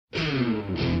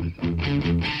Welcome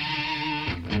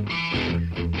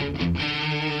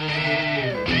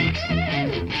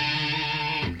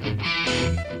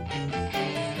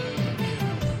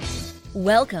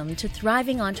to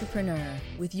Thriving Entrepreneur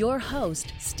with your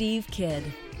host, Steve Kidd,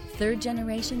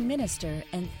 third-generation minister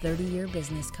and 30-year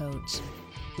business coach.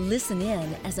 Listen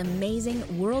in as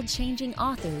amazing, world-changing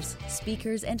authors,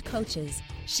 speakers, and coaches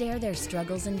share their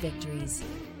struggles and victories.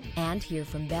 And hear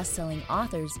from best-selling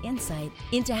authors' insight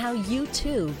into how you,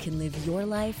 too, can live your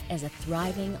life as a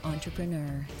thriving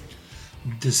entrepreneur.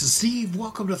 This is Steve.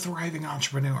 Welcome to Thriving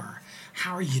Entrepreneur.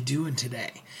 How are you doing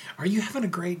today? Are you having a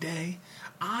great day?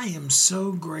 I am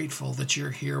so grateful that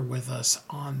you're here with us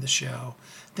on the show.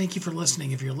 Thank you for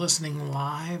listening. If you're listening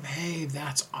live, hey,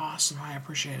 that's awesome. I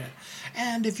appreciate it.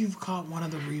 And if you've caught one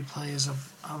of the replays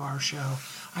of our show,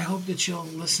 I hope that you'll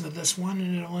listen to this one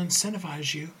and it'll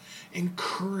incentivize you,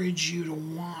 encourage you to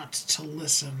want to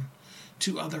listen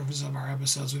to others of our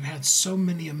episodes. We've had so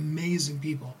many amazing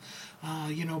people,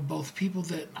 both people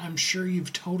that I'm sure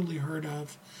you've totally heard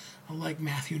of, like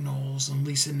Matthew Knowles and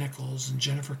Lisa Nichols and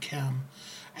Jennifer Kim,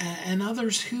 and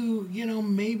others who,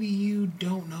 maybe you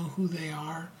don't know who they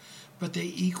are, but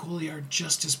they equally are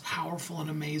just as powerful and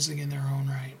amazing in their own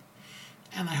right.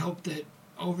 And I hope that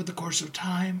over the course of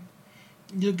time,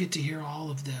 you'll get to hear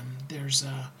all of them. There's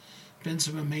been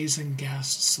some amazing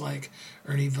guests like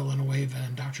Ernie Villanueva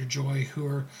and Dr. Joy, who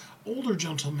are older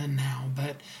gentlemen now,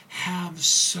 but have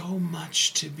so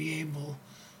much to be able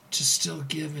to still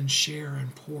give and share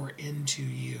and pour into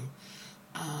you.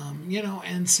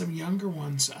 And some younger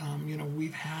ones,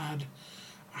 we've had,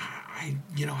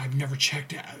 I've never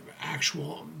checked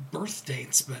actual birth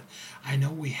dates, but I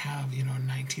know we have,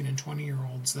 19 and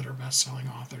 20-year-olds that are best-selling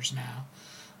authors now.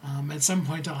 At some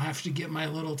point, I'll have to get my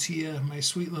little Tia, my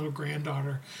sweet little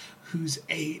granddaughter, who's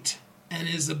 8 and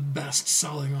is a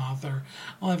best-selling author.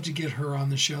 I'll have to get her on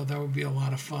the show. That would be a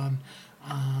lot of fun.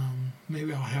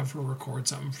 Maybe I'll have her record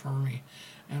something for me,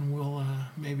 and we'll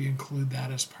maybe include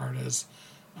that as part of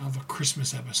a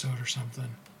Christmas episode or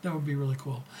something. That would be really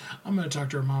cool. I'm going to talk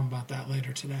to her mom about that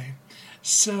later today.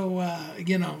 So,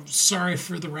 sorry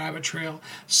for the rabbit trail.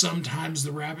 Sometimes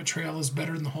the rabbit trail is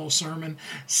better than the whole sermon.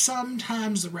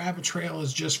 Sometimes the rabbit trail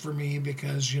is just for me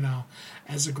because,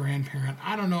 as a grandparent,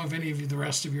 I don't know if any of you, the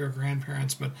rest of you are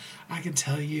grandparents, but I can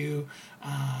tell you,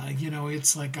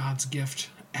 it's like God's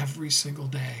gift every single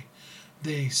day.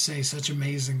 They say such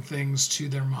amazing things to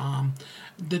their mom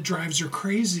that drives her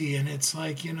crazy, and it's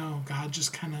like, God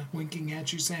just kind of winking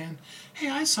at you saying, hey,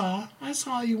 I saw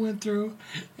you went through,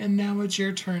 and now it's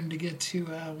your turn to get to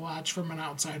watch from an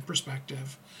outside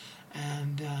perspective.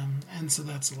 And so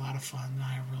that's a lot of fun.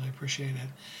 I really appreciate it.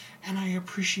 And I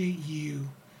appreciate you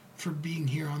for being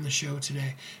here on the show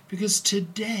today, because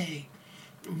today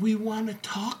we want to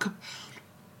talk about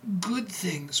good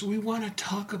things. We want to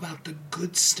talk about the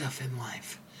good stuff in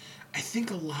life. I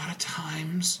think a lot of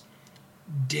times,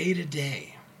 day to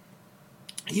day,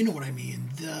 you know what I mean,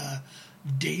 the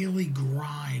daily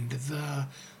grind,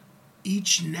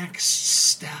 each next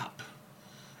step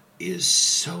is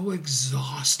so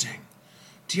exhausting.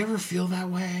 Do you ever feel that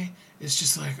way? It's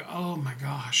just like, oh my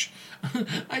gosh.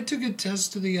 I took a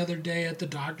test the other day at the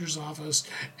doctor's office,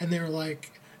 and they were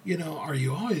like, are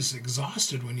you always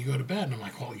exhausted when you go to bed? And I'm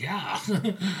like, well, yeah.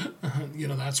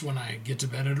 That's when I get to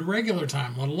bed at a regular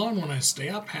time, let alone when I stay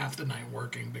up half the night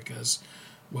working because,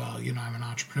 well, I'm an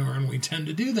entrepreneur and we tend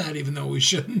to do that even though we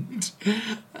shouldn't.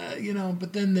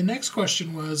 But then the next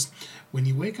question was, when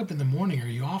you wake up in the morning, are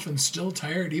you often still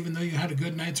tired even though you had a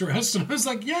good night's rest? And I was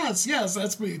like, yes,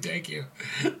 that's me, thank you.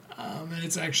 And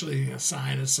it's actually a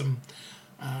sign of some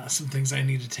things I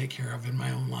need to take care of in my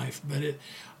own life. But it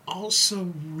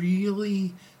also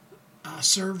really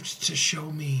served to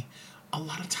show me a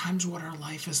lot of times what our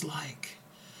life is like.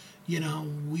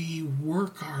 We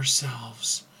work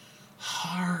ourselves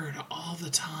hard all the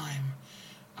time.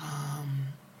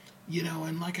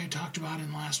 And like I talked about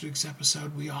in last week's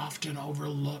episode, we often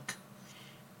overlook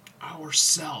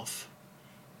ourselves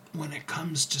when it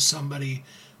comes to somebody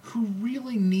who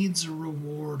really needs a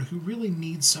reward, who really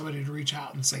needs somebody to reach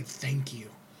out and say thank you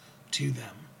to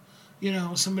them.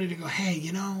 Somebody to go, hey,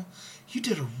 you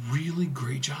did a really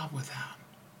great job with that.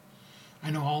 I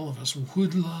know all of us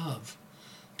would love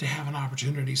to have an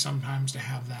opportunity sometimes to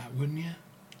have that, wouldn't you?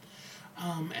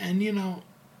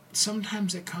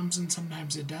 Sometimes it comes and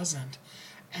sometimes it doesn't.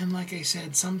 And like I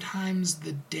said, sometimes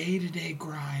the day-to-day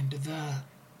grind, the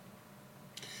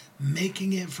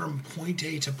making it from point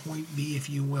A to point B, if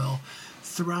you will,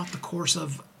 throughout the course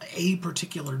of a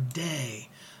particular day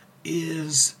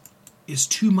is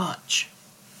too much.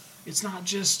 It's not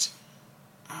just,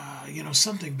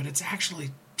 something, but it's actually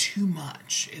too too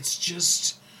much. It's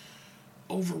just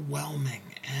overwhelming,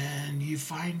 and you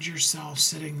find yourself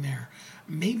sitting there.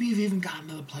 Maybe you've even gotten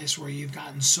to the place where you've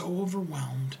gotten so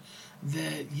overwhelmed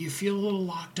that you feel a little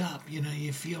locked up.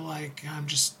 You feel like I'm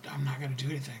not going to do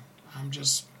anything. I'm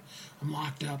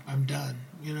locked up. I'm done.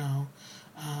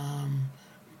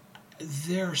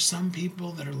 There are some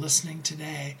people that are listening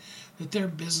today that their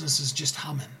business is just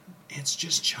humming. It's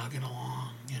just chugging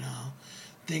along.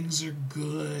 Things are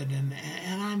good, and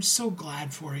I'm so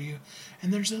glad for you.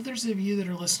 And there's others of you that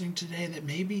are listening today that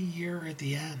maybe you're at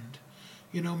the end.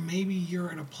 Maybe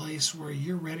you're at a place where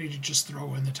you're ready to just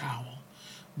throw in the towel,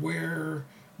 where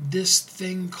this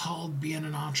thing called being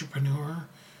an entrepreneur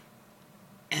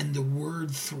and the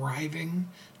word thriving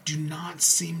do not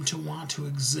seem to want to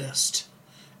exist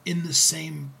in the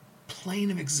same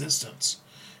plane of existence.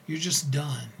 You're just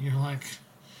done. You're like,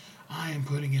 I am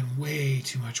putting in way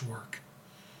too much work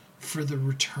for the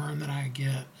return that I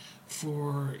get,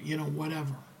 for,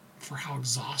 whatever, for how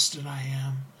exhausted I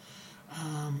am.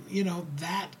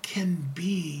 That can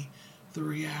be the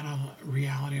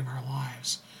reality of our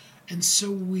lives. And so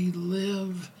we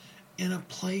live in a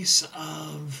place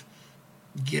of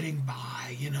getting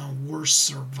by. We're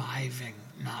surviving,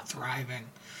 not thriving.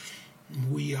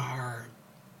 We are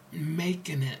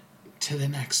making it to the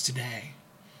next day,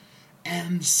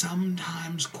 and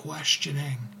sometimes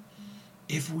questioning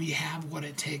if we have what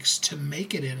it takes to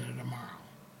make it into tomorrow.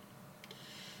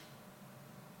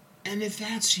 And if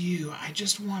that's you, I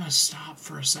just want to stop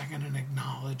for a second and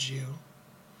acknowledge you.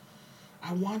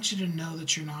 I want you to know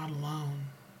that you're not alone,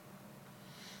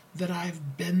 that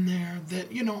I've been there, that,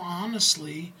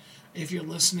 honestly, if you're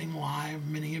listening live,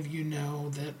 many of you know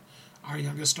that our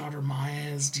youngest daughter, Maya,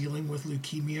 is dealing with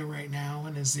leukemia right now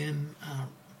and is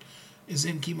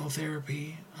in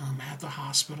chemotherapy at the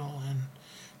hospital, and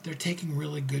they're taking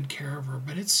really good care of her.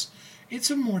 But it's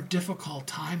a more difficult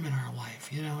time in our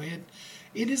life.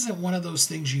 It isn't one of those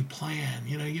things you plan.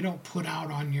 You don't put out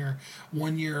on your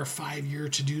 1 year or 5 year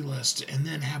to-do list and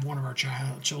then have one of our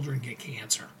children get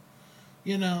cancer.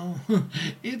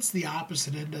 It's the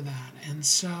opposite end of that. And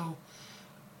so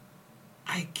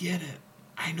I get it.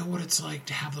 I know what it's like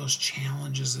to have those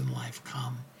challenges in life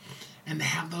come, and to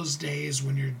have those days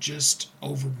when you're just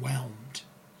overwhelmed.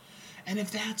 And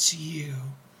if that's you,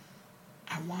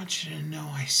 I want you to know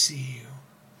I see you.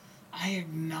 I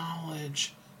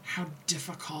acknowledge how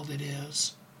difficult it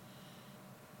is.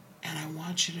 And I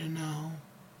want you to know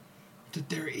that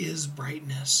there is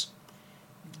brightness.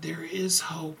 There is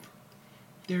hope.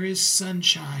 There is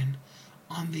sunshine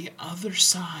on the other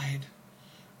side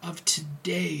of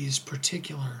today's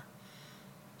particular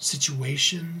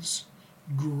situations,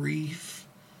 grief,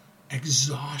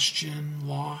 exhaustion,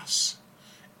 loss,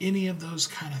 any of those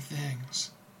kind of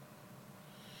things.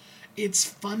 It's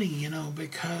funny,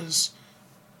 because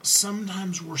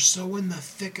sometimes we're so in the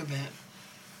thick of it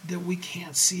that we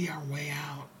can't see our way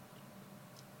out.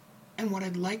 And what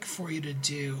I'd like for you to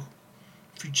do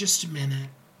for just a minute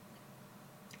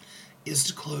is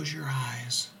to close your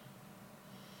eyes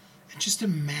and just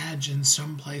imagine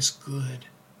someplace good,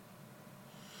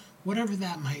 whatever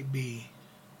that might be.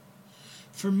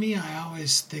 For me, I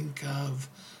always think of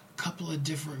a couple of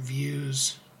different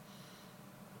views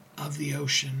of the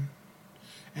ocean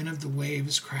and of the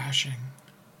waves crashing.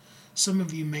 Some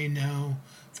of you may know,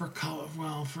 for about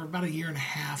 1.5 years,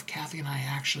 Kathy and I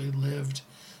actually lived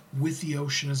with the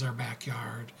ocean as our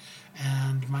backyard.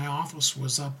 And my office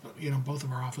was up, both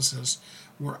of our offices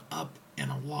were up in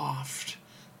a loft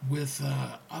with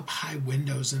up high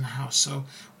windows in the house, so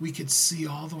we could see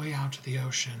all the way out to the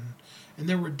ocean. And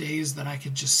there were days that I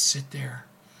could just sit there,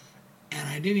 and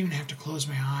I didn't even have to close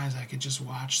my eyes. I could just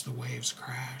watch the waves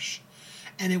crash.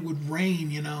 And it would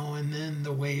rain, and then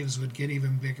the waves would get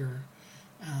even bigger.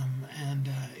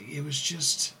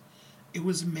 It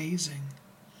was amazing.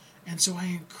 And so I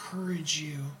encourage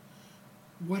you,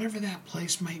 whatever that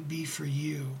place might be for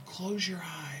you, close your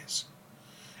eyes.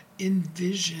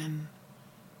 Envision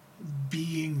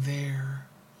being there.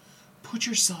 Put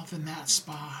yourself in that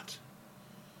spot.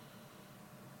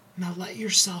 Now let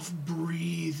yourself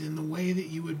breathe in the way that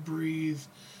you would breathe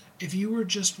if you were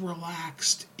just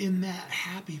relaxed in that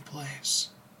happy place.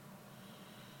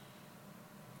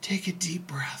 Take a deep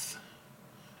breath.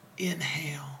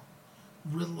 Inhale.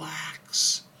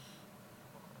 Relax.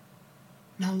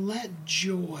 Now let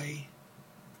joy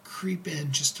creep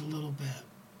in just a little bit.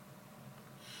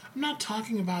 I'm not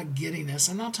talking about giddiness.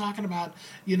 I'm not talking about,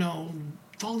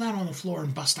 fall down on the floor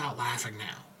and bust out laughing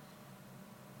now.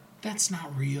 That's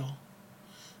not real.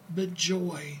 But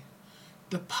joy,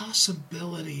 the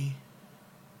possibility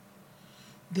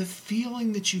the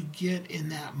feeling that you get in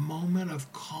that moment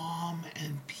of calm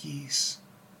and peace,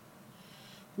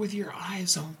 with your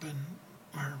eyes open,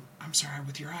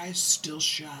 with your eyes still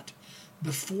shut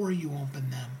before you open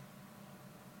them.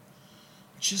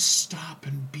 Just stop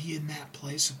and be in that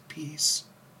place of peace.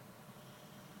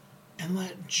 And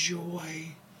let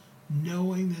joy,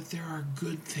 knowing that there are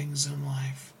good things in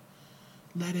life,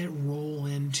 let it roll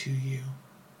into you.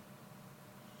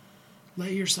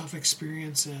 Let yourself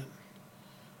experience it.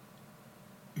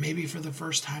 Maybe for the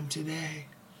first time today.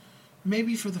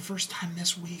 Maybe for the first time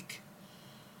this week.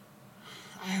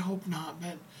 I hope not,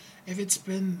 but if it's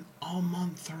been all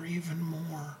month or even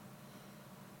more,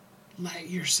 let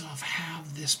yourself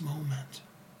have this moment.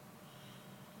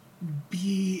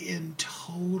 Be in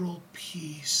total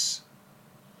peace.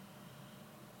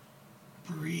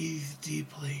 Breathe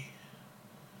deeply.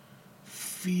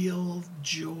 Feel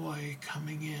joy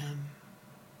coming in.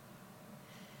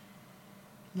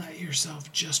 Let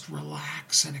yourself just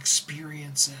relax and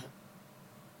experience it.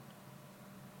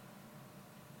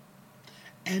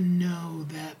 And know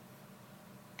that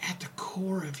at the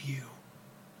core of you,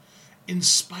 in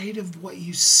spite of what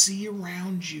you see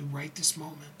around you right this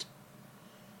moment,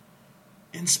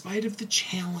 in spite of the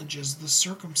challenges, the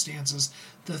circumstances,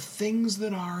 the things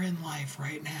that are in life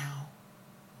right now,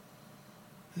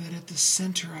 that at the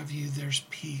center of you there's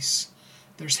peace,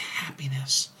 there's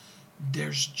happiness,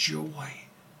 there's joy.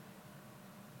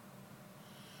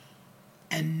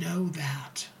 And know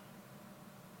that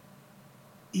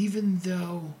even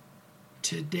though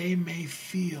today may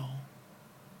feel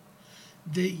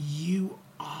that you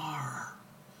are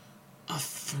a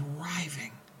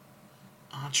thriving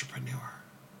entrepreneur,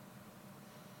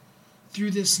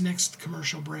 through this next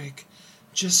commercial break,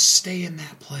 just stay in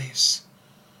that place.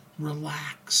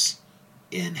 Relax,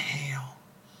 inhale,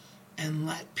 and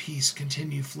let peace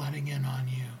continue flooding in on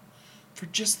you for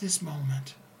just this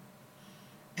moment.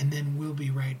 And then we'll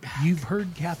be right back. You've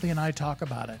heard Kathy and I talk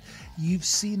about it. You've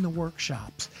seen the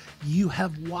workshops. You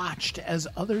have watched as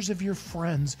others of your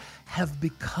friends have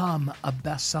become a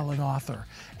best-selling author.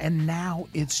 And now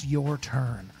it's your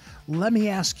turn. Let me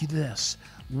ask you this.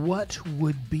 What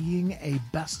would being a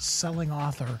best-selling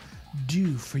author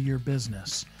do for your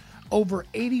business? Over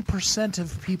 80%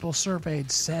 of people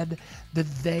surveyed said that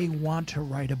they want to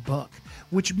write a book,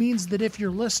 which means that if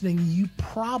you're listening, you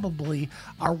probably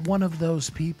are one of those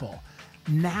people.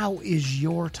 Now is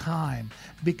your time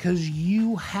because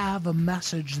you have a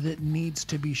message that needs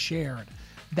to be shared.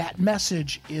 That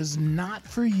message is not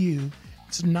for you.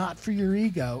 It's not for your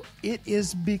ego. It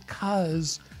is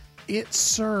because it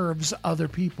serves other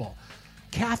people.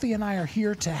 Kathy and I are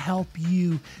here to help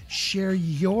you share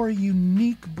your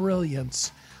unique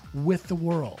brilliance with the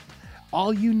world.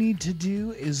 All you need to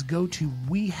do is go to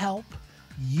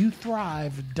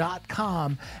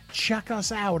WeHelpYouThrive.com, check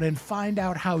us out, and find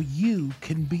out how you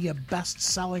can be a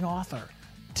best-selling author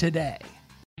today.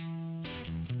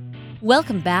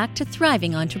 Welcome back to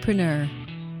Thriving Entrepreneur.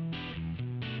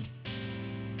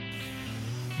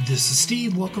 This is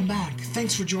Steve. Welcome back.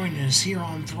 Thanks for joining us here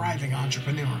on Thriving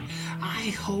Entrepreneur.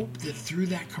 I hope that through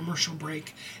that commercial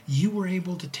break, you were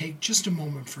able to take just a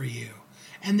moment for you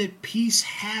and that peace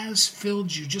has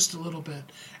filled you just a little bit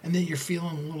and that you're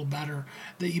feeling a little better,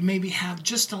 that you maybe have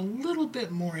just a little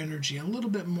bit more energy, a little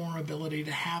bit more ability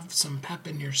to have some pep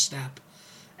in your step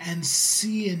and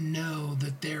see and know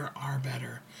that there are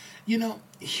better. You know,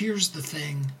 here's the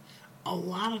thing. A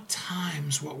lot of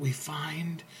times what we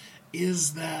find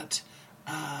is that,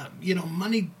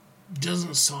 money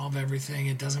doesn't solve everything.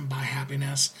 It doesn't buy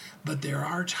happiness. But there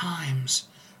are times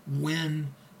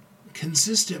when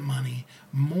consistent money,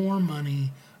 more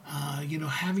money,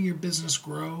 having your business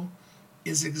grow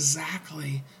is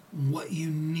exactly what you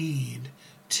need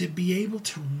to be able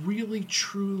to really,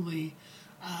 truly,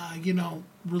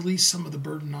 release some of the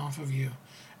burden off of you.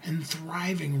 And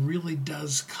thriving really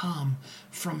does come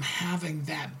from having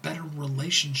that better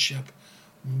relationship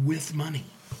with money.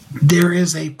 There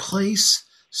is a place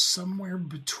somewhere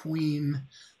between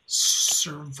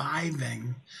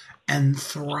surviving and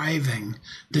thriving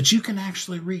that you can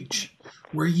actually reach,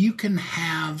 where you can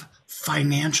have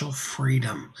financial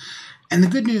freedom. And the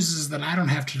good news is that I don't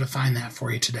have to define that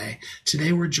for you today.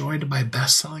 Today we're joined by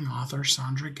best-selling author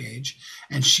Saundra Gage,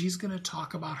 and she's going to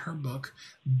talk about her book,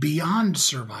 Beyond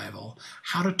Survival,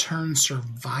 How to Turn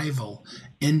Survival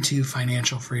into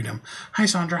Financial Freedom. Hi,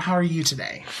 Saundra. How are you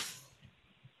today?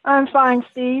 I'm fine,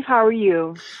 Steve. How are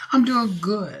you? I'm doing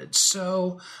good.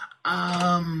 So,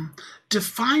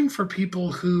 define for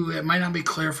people who it might not be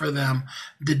clear for them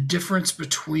the difference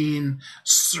between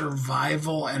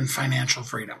survival and financial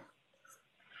freedom.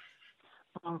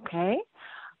 Okay.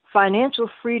 Financial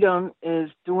freedom is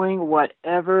doing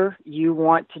whatever you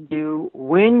want to do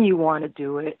when you want to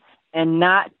do it and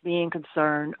not being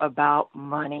concerned about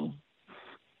money.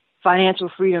 Financial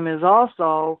freedom is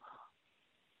also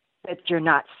that you're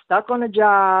not stuck on a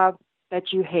job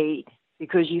that you hate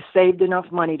because you saved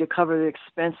enough money to cover the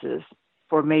expenses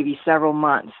for maybe several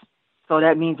months. So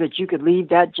that means that you could leave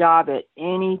that job at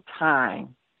any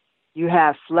time. You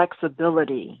have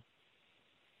flexibility.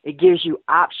 It gives you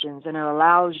options and it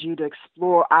allows you to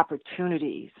explore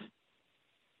opportunities.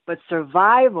 But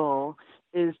survival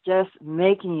is just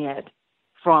making it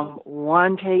from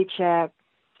one paycheck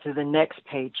to the next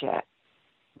paycheck,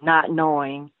 not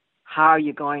knowing how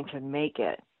you're going to make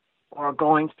it or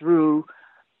going through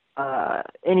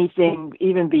anything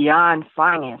even beyond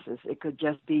finances. It could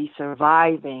just be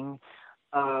surviving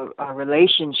a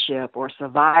relationship or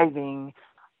surviving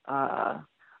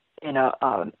in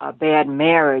a bad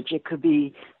marriage. It could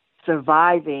be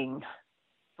surviving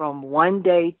from one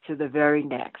day to the very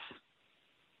next.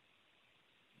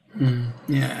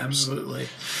 Yeah, absolutely.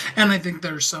 And I think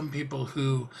there are some people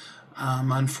who,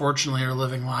 unfortunately, are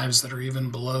living lives that are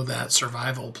even below that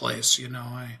survival place. You know,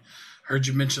 I heard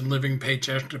you mention living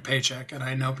paycheck to paycheck, and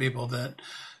I know people that,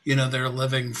 you know, they're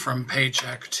living from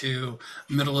paycheck to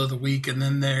middle of the week, and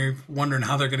then they're wondering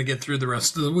how they're going to get through the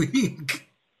rest of the week.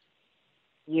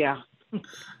 Yeah.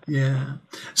 Yeah.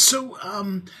 So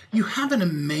you have an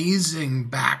amazing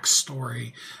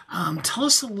backstory. Tell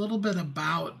us a little bit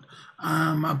about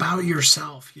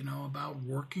yourself, you know, about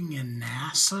working in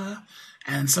NASA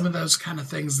and some of those kind of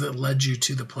things that led you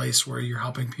to the place where you're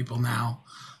helping people now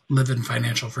live in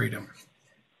financial freedom.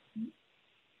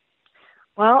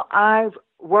 Well, I've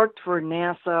worked for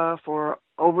NASA for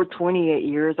over 28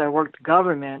 years. I worked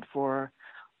government for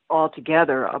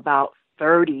altogether about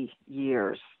 30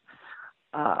 years.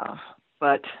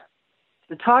 But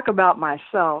to talk about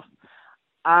myself,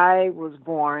 I was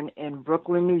born in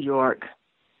Brooklyn, New York,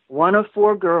 one of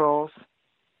 4 girls,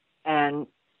 and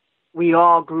we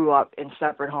all grew up in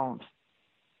separate homes.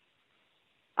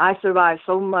 I survived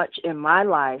so much in my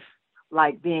life,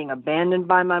 like being abandoned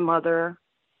by my mother,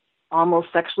 almost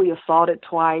sexually assaulted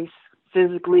twice,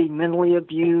 physically, mentally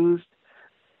abused,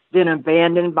 then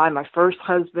abandoned by my first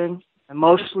husband,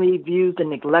 emotionally abused and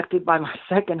neglected by my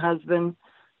second husband,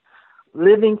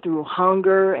 living through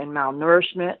hunger and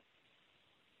malnourishment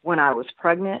when I was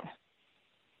pregnant.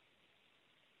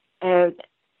 And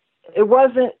it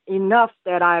wasn't enough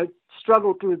that I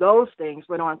struggled through those things,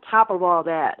 but on top of all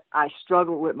that, I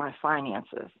struggled with my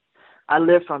finances. I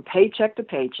lived from paycheck to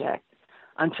paycheck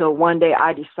until one day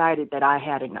I decided that I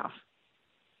had enough.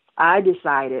 I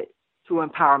decided to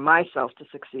empower myself to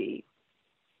succeed.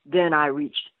 Then I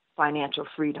reached financial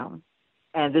freedom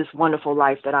and this wonderful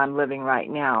life that I'm living right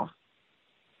now.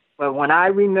 But when I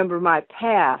remember my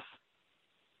past,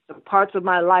 the parts of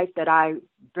my life that I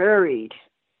buried,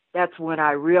 that's when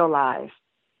I realized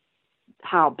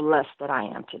how blessed that I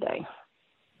am today.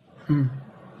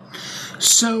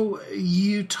 So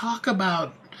you talk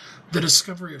about the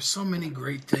discovery of so many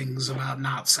great things about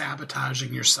not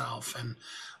sabotaging yourself and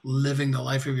living the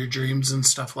life of your dreams and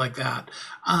stuff like that.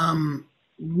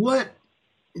 What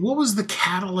was the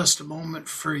catalyst moment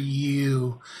for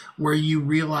you where you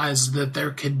realized that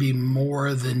there could be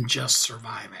more than just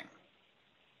surviving?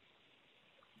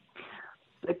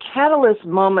 The catalyst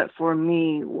moment for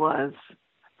me was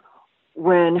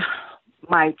when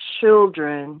my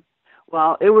children,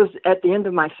 well, it was at the end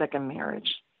of my second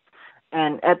marriage.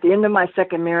 And at the end of my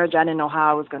second marriage, I didn't know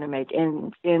how I was going to make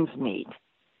ends meet.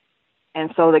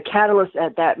 And so the catalyst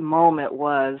at that moment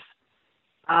was,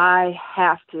 I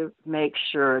have to make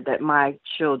sure that my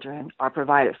children are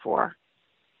provided for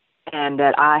and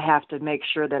that I have to make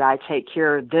sure that I take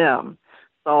care of them.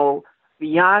 So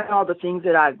beyond all the things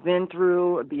that I've been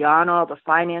through, beyond all the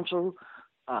financial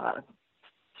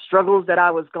struggles that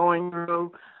I was going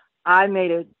through, I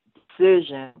made a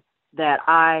decision that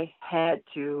I had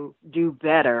to do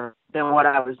better than what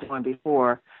I was doing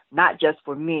before, not just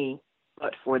for me,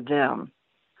 but for them.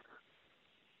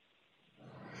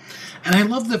 And I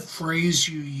love the phrase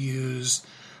you use,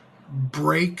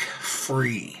 break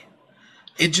free.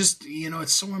 It just, you know,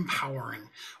 it's so empowering.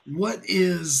 What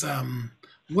is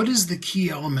the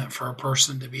key element for a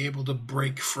person to be able to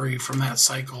break free from that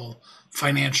cycle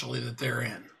financially that they're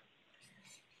in?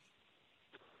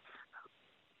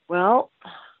 Well,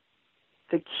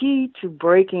 the key to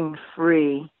breaking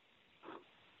free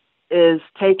is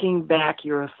taking back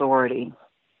your authority.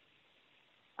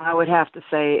 I would have to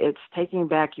say it's taking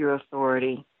back your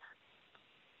authority.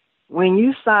 When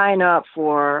you sign up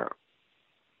for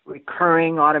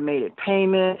recurring automated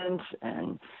payments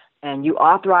and and you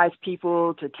authorize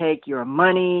people to take your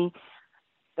money,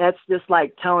 that's just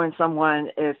like telling someone,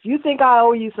 if you think I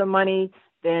owe you some money,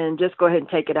 then just go ahead and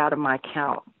take it out of my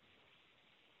account.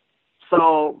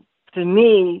 So to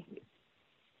me,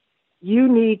 you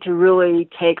need to really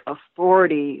take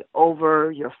authority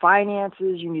over your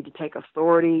finances. You need to take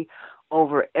authority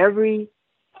over every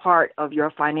part of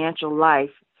your financial life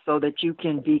so that you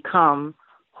can become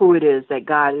who it is that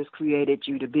God has created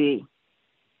you to be.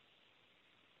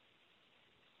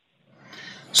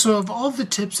 So of all the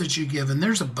tips that you give, and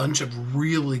there's a bunch of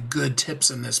really good tips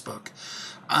in this book,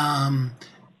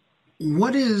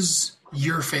 what is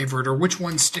your favorite, or which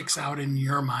one sticks out in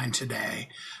your mind today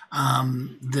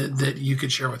that you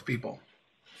could share with people?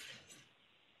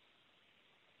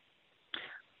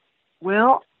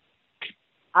 Well,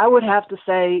 I would have to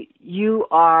say you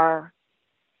are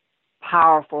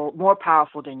powerful, more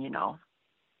powerful than you know.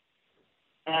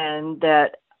 And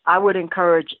that I would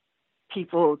encourage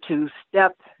people to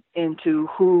step into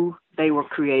who they were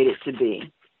created to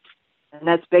be. And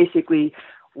that's basically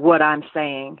what I'm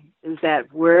saying, is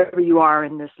that wherever you are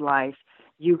in this life,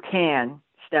 you can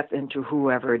step into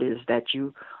whoever it is that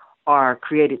you are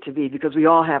created to be, because we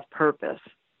all have purpose.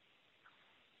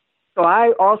 So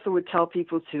I also would tell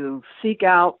people to seek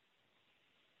out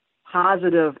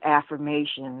positive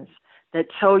affirmations that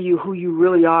tell you who you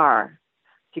really are,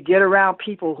 to get around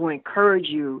people who encourage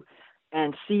you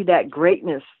and see that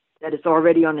greatness that is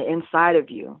already on the inside of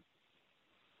you,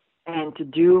 and to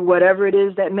do whatever it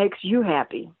is that makes you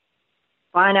happy.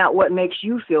 Find out what makes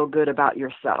you feel good about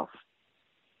yourself.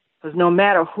 Because no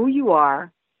matter who you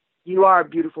are a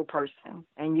beautiful person,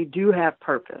 and you do have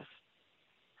purpose.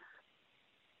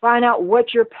 Find out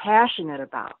what you're passionate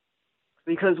about.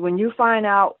 Because when you find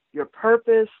out your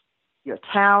purpose, your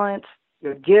talent,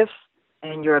 your gifts,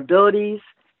 and your abilities,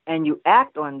 and you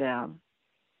act on them,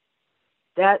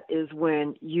 that is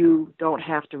when you don't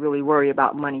have to really worry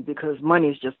about money, because money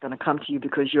is just going to come to you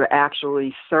because you're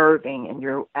actually serving and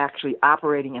you're actually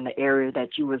operating in the area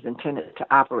that you was intended to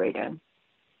operate in.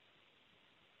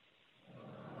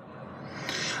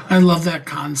 I love that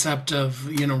concept of,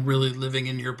 really living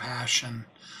in your passion.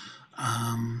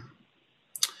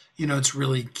 It's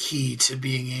really key to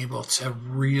being able to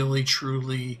really,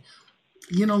 truly,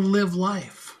 live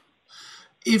life.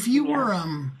 If you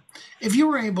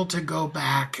were able to go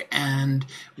back and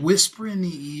whisper in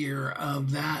the ear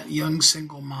of that young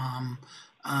single mom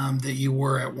that you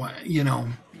were at,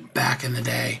 back in the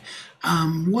day,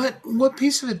 what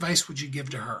piece of advice would you give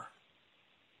to her?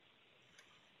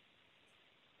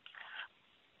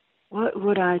 What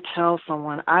would I tell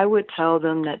someone? I would tell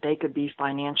them that they could be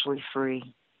financially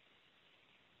free.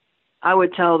 I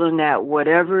would tell them that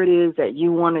whatever it is that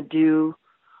you want to do,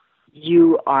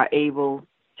 you are able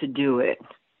to do it.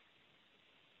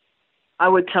 I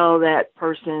would tell that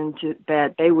person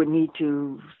that they would need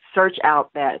to search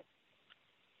out that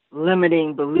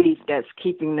limiting belief that's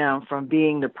keeping them from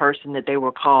being the person that they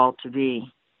were called to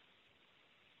be.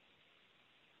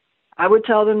 I would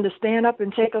tell them to stand up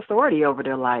and take authority over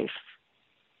their life.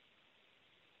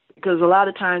 Because a lot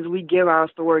of times we give our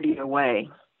authority away.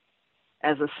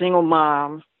 As a single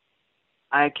mom,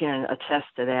 I can attest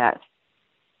to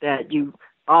that you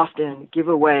often give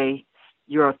away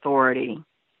your authority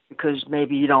because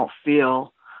maybe you don't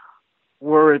feel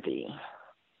worthy.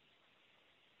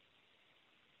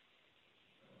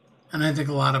 And I think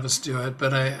a lot of us do it,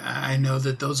 but I know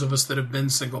that those of us that have been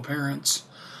single parents,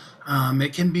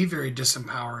 it can be very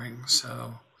disempowering.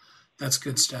 So that's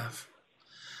good stuff.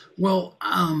 Well,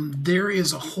 there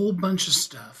is a whole bunch of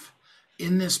stuff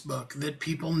in this book that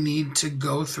people need to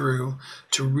go through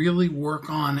to really work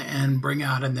on and bring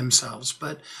out in themselves.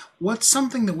 But what's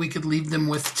something that we could leave them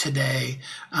with today?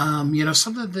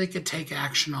 Something that they could take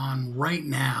action on right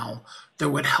now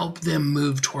that would help them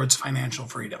move towards financial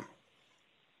freedom.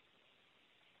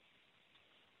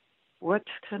 What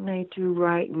can they do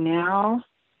right now?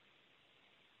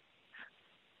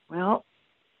 Well,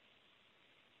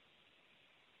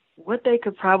 what they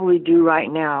could probably do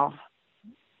right now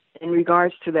in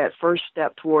regards to that first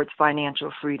step towards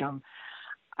financial freedom,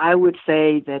 I would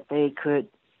say that they could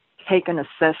take an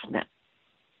assessment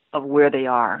of where they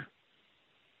are.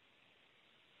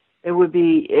 It would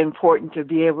be important to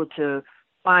be able to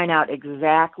find out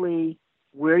exactly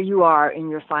where you are in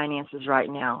your finances right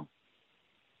now.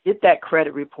 Get that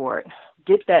credit report,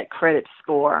 get that credit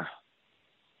score,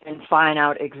 and find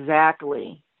out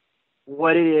exactly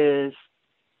what it is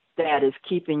that is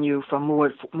keeping you from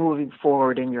moving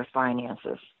forward in your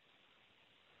finances.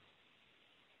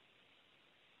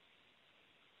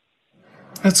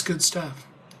 That's good stuff.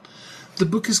 The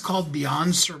book is called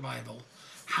Beyond Survival: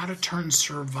 How to Turn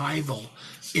Survival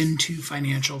into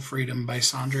Financial Freedom by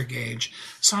Saundra Gage.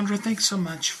 Saundra, thanks so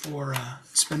much for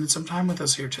spending some time with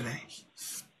us here today.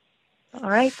 All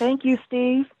right. Thank you,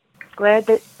 Steve.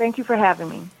 Thank you for having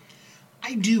me.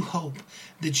 I do hope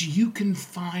that you can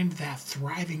find that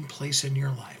thriving place in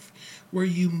your life where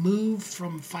you move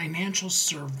from financial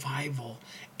survival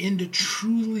into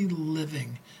truly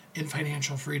living in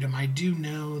financial freedom. I do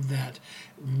know that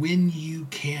when you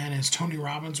can, as Tony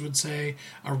Robbins would say,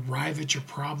 arrive at your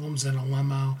problems in a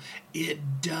limo, it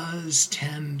does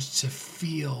tend to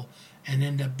feel and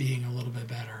end up being a little bit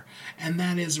better. And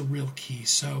that is a real key.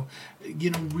 So,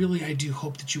 really, I do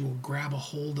hope that you will grab a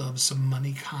hold of some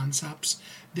money concepts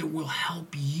that will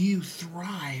help you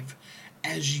thrive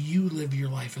as you live your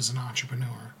life as an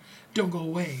entrepreneur. Don't go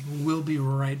away. We'll be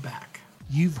right back.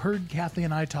 You've heard Kathy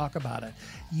and I talk about it.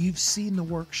 You've seen the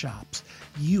workshops.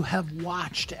 You have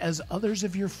watched as others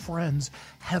of your friends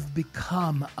have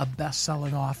become a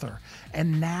best-selling author.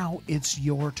 And now it's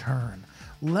your turn.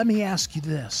 Let me ask you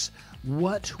this.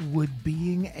 What would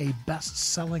being a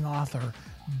best-selling author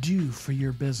do for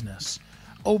your business?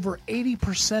 Over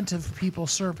 80% of people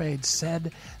surveyed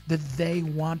said that they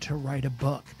want to write a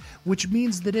book, which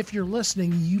means that if you're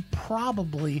listening, you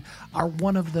probably are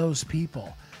one of those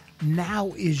people.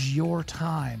 Now is your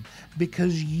time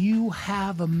because you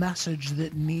have a message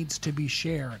that needs to be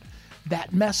shared.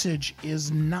 That message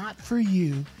is not for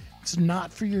you. It's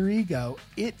not for your ego.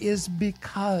 It is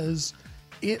because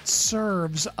it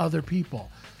serves other people.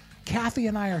 Kathy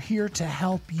and I are here to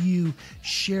help you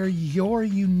share your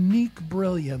unique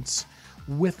brilliance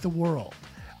with the world.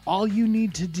 All you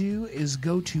need to do is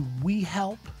go to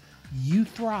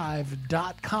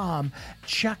WeHelpYouThrive.com,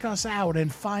 check us out,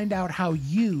 and find out how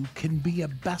you can be a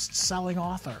best-selling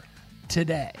author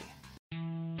today.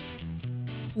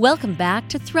 Welcome back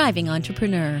to Thriving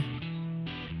Entrepreneur.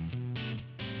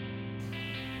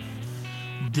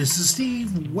 This is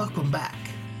Steve. Welcome back.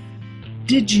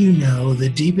 Did you know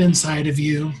that deep inside of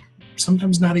you,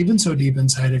 sometimes not even so deep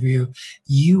inside of you,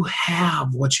 you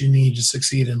have what you need to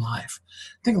succeed in life?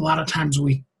 I think a lot of times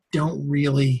we don't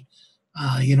really,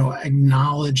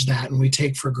 acknowledge that, and we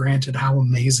take for granted how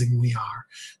amazing we are.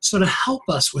 So to help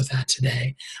us with that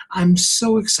today, I'm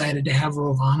so excited to have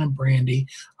Rovan and Brandi,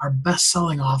 our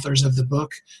best-selling authors of the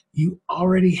book, You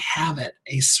Already Have It,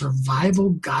 A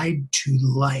Survival Guide to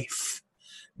Life.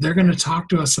 They're going to talk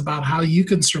to us about how you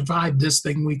can survive this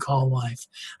thing we call life.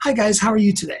 Hi, guys. How are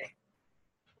you today?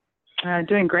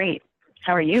 Doing great.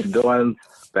 How are you? Doing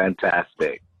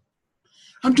fantastic.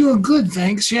 I'm doing good,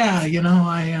 thanks. Yeah,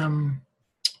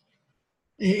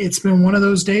 it's been one of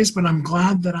those days, but I'm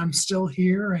glad that I'm still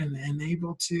here and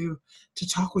able to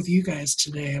talk with you guys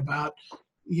today about,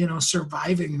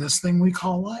 surviving this thing we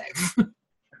call life.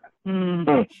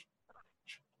 Mm-hmm.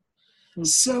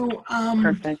 So,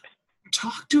 Perfect.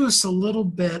 talk to us a little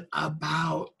bit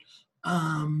about,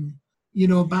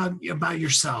 about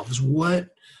yourselves. What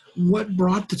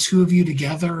brought the two of you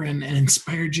together and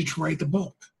inspired you to write the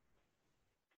book?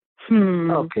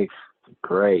 Okay,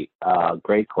 great.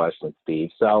 Great question, Steve.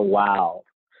 So, wow,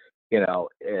 the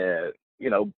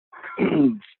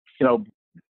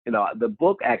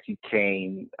book actually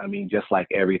came. I mean, just like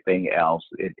everything else,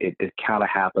 it kind of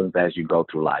happens as you go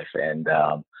through life. And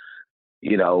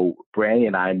Brandi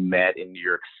and I met in New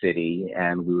York City,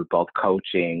 and we were both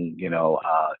coaching, in a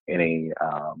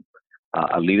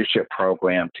leadership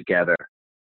program together.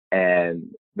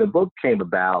 And the book came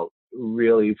about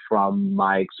really from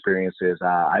my experiences.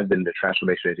 I've been in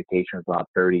transformation education for about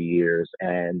 30 years.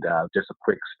 And just a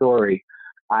quick story,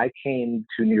 I came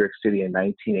to New York City in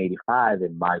 1985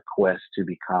 in my quest to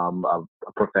become a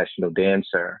professional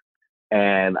dancer.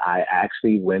 And I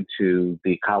actually went to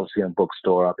the Coliseum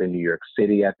bookstore up in New York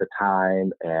City at the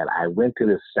time, and I went to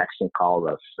this section called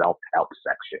the self-help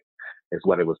section, is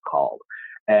what it was called.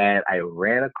 And I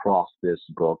ran across this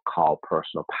book called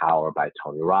Personal Power by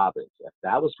Tony Robbins. And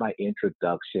that was my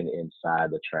introduction inside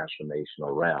the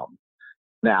transformational realm.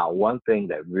 Now, one thing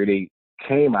that really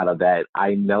came out of that,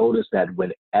 I noticed that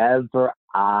whenever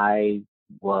I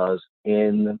was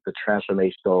in the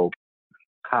transformational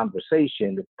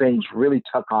conversation, things really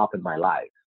took off in my life.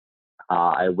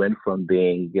 I went from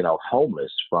being,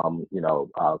 homeless, from,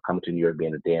 coming to New York,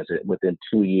 being a dancer. Within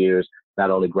 2 years, not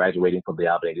only graduating from the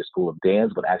Albany School of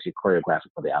Dance, but actually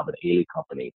choreographing for the Albany Ailey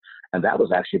Company. And that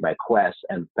was actually my quest.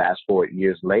 And fast forward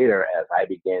years later, as I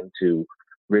began to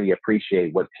really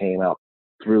appreciate what came up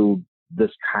through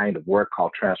this kind of work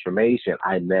called transformation,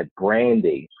 I met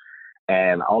Brandi.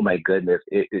 And oh my goodness,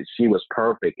 she was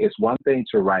perfect. It's one thing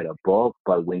to write a book,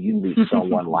 but when you meet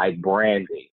someone like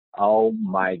Brandi, oh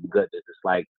my goodness, it's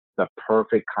like the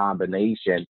perfect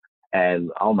combination.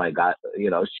 And oh my God,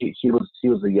 she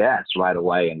was a yes right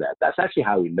away. And that's actually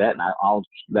how we met. And I'll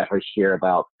let her share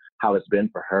about how it's been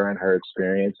for her and her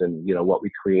experience, and what we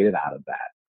created out of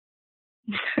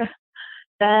that.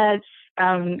 That's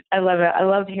I love it. I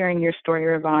love hearing your story,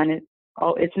 Rovan.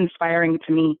 It's inspiring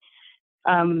to me.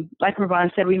 Like Rovan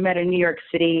said, we met in New York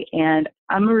City, and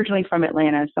I'm originally from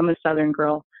Atlanta, so I'm a Southern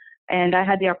girl. And I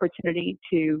had the opportunity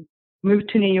to move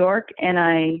to New York, and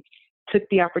I took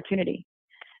the opportunity.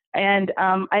 And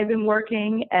I've been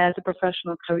working as a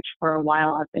professional coach for a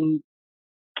while. I've been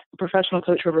a professional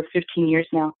coach for over 15 years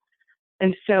now.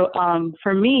 And so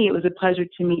for me, it was a pleasure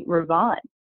to meet Rovan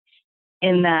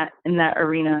in that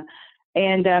arena.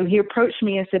 And he approached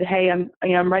me and said, "Hey,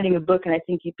 I'm writing a book, and I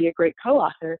think you'd be a great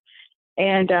co-author."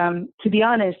 And to be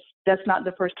honest, that's not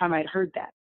the first time I'd heard that.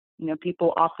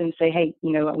 People often say, "Hey,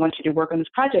 I want you to work on this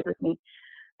project with me."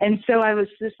 And so I was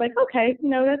just like, "Okay,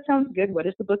 that sounds good. What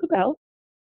is the book about?"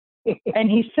 And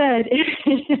he said,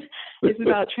 "It's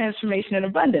about transformation and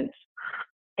abundance."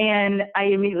 And I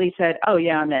immediately said, "Oh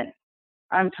yeah, I'm in.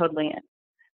 I'm totally in."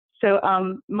 So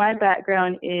my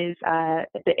background is at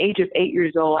the age of 8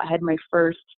 years old, I had my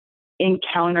first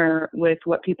encounter with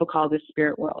what people call the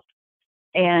spirit world.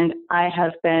 And I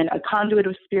have been a conduit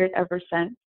of spirit ever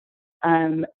since.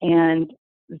 And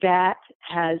that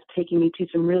has taken me to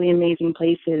some really amazing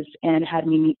places and had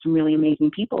me meet some really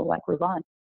amazing people like Rovan.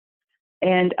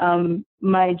 And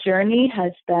my journey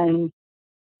has been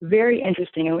very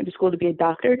interesting. I went to school to be a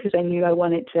doctor because I knew I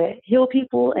wanted to heal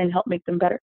people and help make them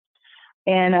better.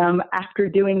 And after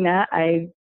doing that, I,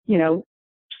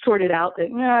 sorted out that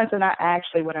it's not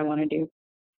actually what I want to do.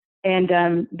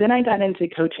 And then I got into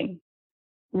coaching,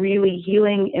 really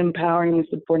healing, empowering, and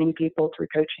supporting people through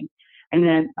coaching. And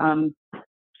then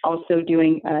also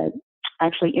doing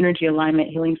actually energy alignment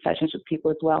healing sessions with people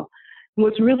as well. And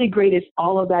what's really great is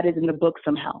all of that is in the book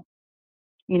somehow.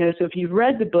 So if you've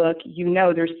read the book,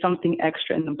 there's something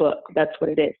extra in the book. That's what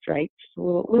it is, right? A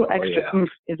little extra oomph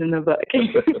is in the book.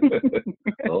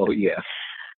 Oh, yeah.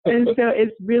 And so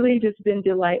it's really just been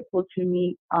delightful to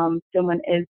meet someone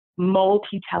as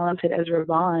multi-talented as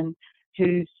Rovan,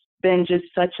 who's been just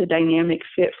such a dynamic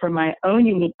fit for my own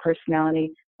unique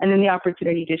personality. And then the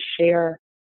opportunity to share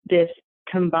this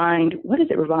combined, what is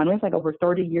it, Rovan? It's like over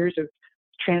 30 years of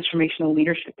transformational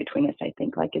leadership between us, I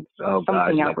think. Like it's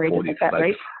something outrageous like that,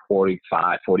 right?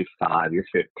 45, you're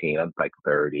 15, I'm like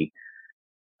 30.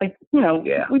 We've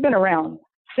been around.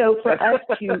 So for us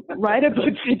to write a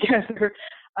book together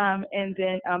and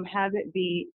then have it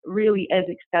be really as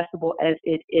accessible as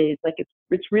it is, like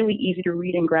it's really easy to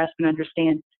read and grasp and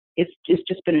understand. It's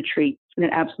just been a treat. It's been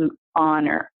an absolute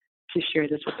honor to share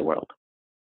this with the world.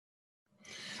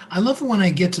 I love when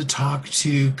I get to talk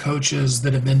to coaches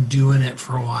that have been doing it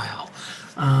for a while.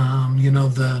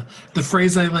 The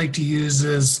phrase I like to use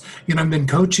is, I've been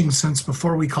coaching since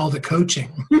before we called it coaching.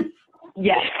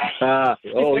 Yes.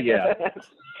 Oh yeah.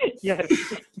 Yes.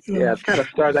 Yeah, it kind of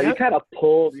starts out. You kind of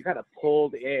pulled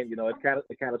in.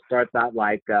 It kind of starts out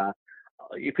like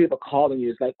people calling you.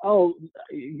 It's like, oh,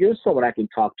 you're someone I can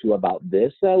talk to about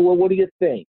this. Well, what do you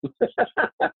think?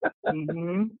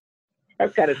 Mm-hmm.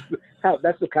 That's just kind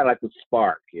of like the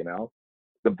spark,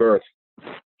 the birth.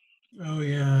 Oh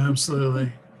yeah,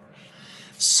 absolutely.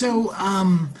 So,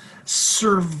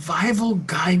 survival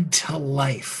guide to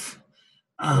life.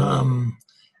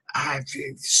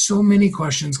 So many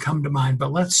questions come to mind,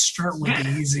 but let's start with the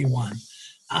easy one.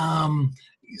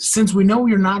 Since we know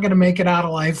you're not going to make it out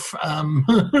of life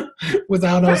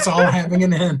without us all having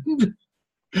an end,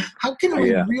 how can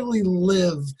we really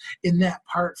live in that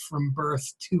part from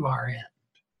birth to our end?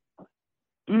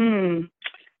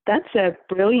 That's a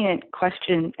brilliant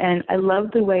question, and I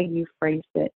love the way you phrased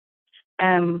it.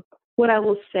 What I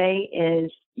will say is,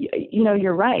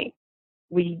 you're right.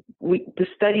 The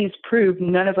studies prove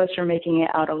none of us are making it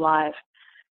out alive.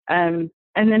 And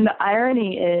then the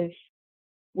irony is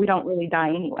we don't really die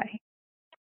anyway.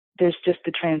 There's just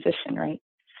the transition, right?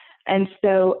 And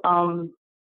so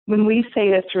when we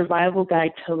say a survival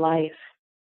guide to life,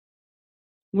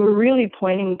 we're really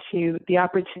pointing to the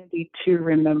opportunity to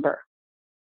remember.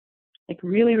 Like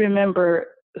really remember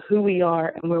who we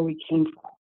are and where we came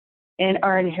from and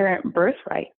our inherent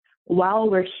birthright while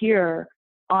we're here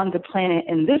on the planet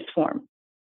in this form.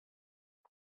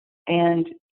 And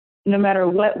no matter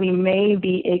what we may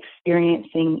be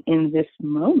experiencing in this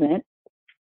moment,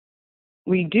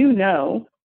 we do know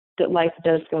that life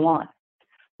does go on,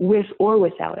 with or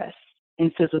without us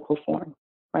in physical form,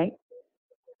 right?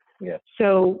 Yeah.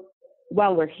 So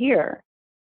while we're here,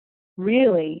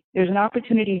 really, there's an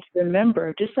opportunity to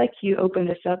remember, just like you opened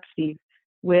us up, Steve,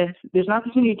 there's an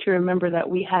opportunity to remember that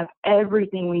we have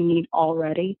everything we need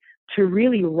already to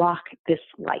really rock this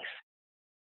life.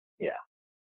 Yeah.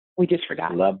 We just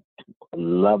forgot. Love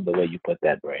the way you put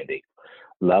that, Brandi.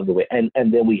 Love the way. And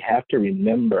then we have to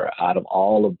remember out of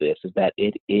all of this is that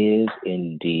it is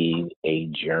indeed a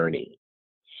journey.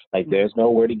 Like there's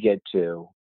nowhere to get to.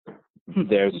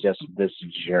 There's just this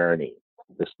journey.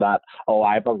 It's not, oh,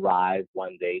 I've arrived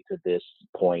one day to this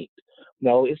point.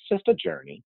 No, it's just a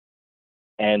journey.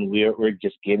 And we're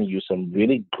just giving you some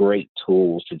really great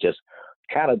tools to just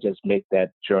kind of just make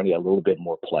that journey a little bit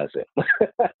more pleasant.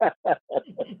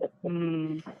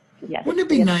 Yes. Wouldn't it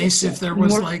be nice if there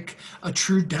was like a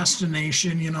true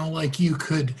destination, you know, like you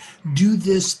could do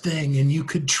this thing and you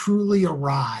could truly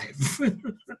arrive?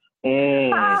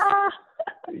 Yes.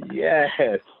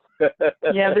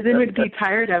 Yeah, but then we'd be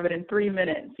tired of it in 3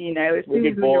 minutes, you know. As soon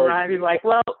as we arrive, you're like,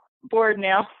 well, bored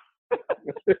now.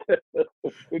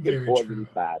 We get bored really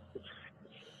fast.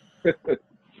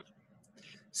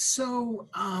 So,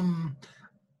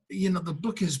 you know, the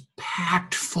book is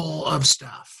packed full of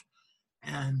stuff.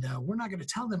 And we're not going to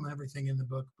tell them everything in the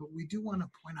book, but we do want to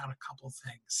point out a couple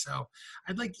things. So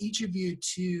I'd like each of you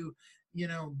to, you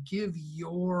know, give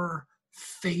your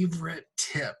favorite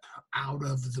tip out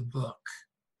of the book.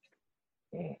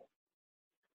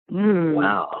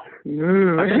 Wow. I think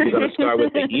we're going to start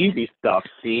with the easy stuff,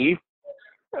 Steve.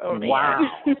 Oh, wow.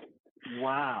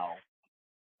 Wow.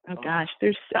 Oh, gosh.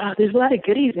 There's a lot of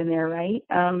goodies in there, right?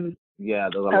 Yeah,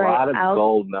 there's a lot of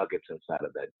gold nuggets inside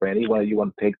of that. Brandi, you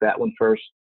want to take that one first?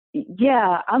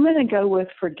 Yeah, I'm going to go with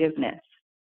forgiveness.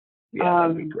 Yeah,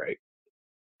 that'd be great.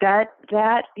 That,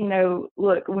 you know,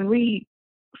 look, when we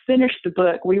finished the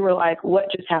book, we were like, what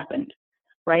just happened,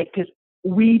 right? Because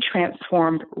we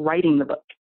transformed writing the book.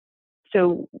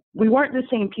 So we weren't the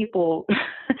same people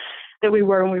that we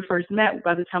were when we first met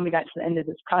by the time we got to the end of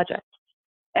this project.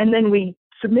 And then we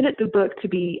submitted the book to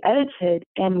be edited,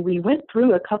 and we went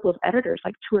through a couple of editors,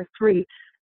 like 2 or 3,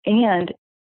 and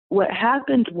what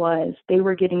happened was they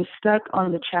were getting stuck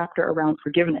on the chapter around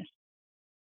forgiveness.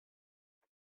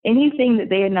 Anything that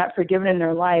they had not forgiven in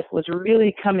their life was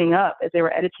really coming up as they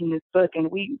were editing this book, and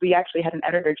we actually had an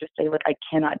editor just say, look, I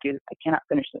cannot do this, I cannot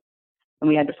finish this. And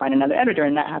we had to find another editor,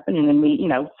 and that happened, and then we, you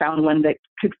know, found one that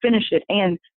could finish it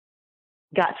and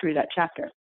got through that chapter.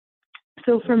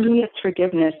 So for me, it's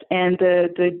forgiveness, and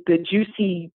the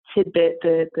juicy tidbit,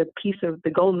 the piece of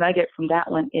the gold nugget from that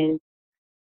one is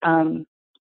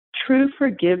true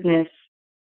forgiveness.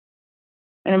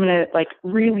 And I'm going to like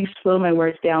really slow my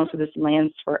words down so this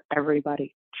lands for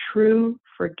everybody. True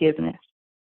forgiveness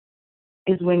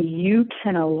is when you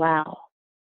can allow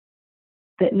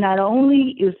that not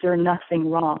only is there nothing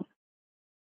wrong,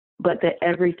 but that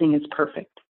everything is perfect.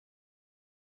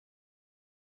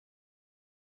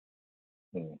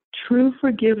 True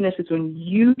forgiveness is when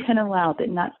you can allow that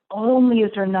not only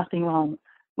is there nothing wrong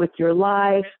with your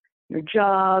life, your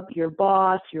job, your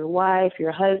boss, your wife,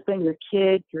 your husband, your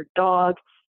kid, your dog,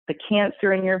 the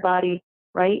cancer in your body,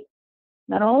 right?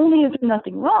 Not only is there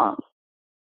nothing wrong,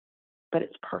 but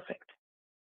it's perfect.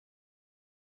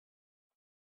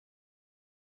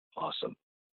 Awesome.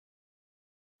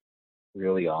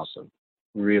 Really awesome.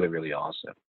 Really, really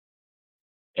awesome.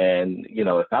 And, you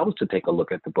know, if I was to take a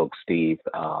look at the book, Steve,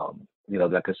 you know,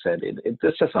 like I said,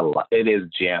 it's just a lot. It is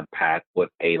jam-packed with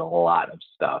a lot of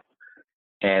stuff.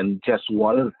 And just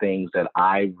one of the things that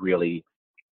I really,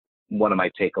 one of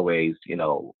my takeaways, you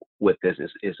know, with this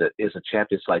is a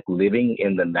chapter. It's like living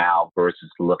in the now versus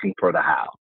looking for the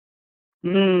how.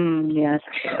 Yes.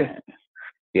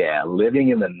 Yeah, living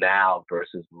in the now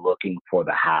versus looking for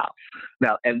the how.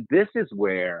 Now, and this is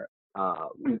where I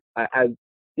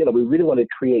you know, we really want to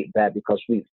create that because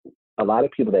a lot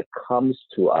of people that comes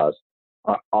to us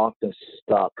are often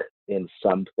stuck in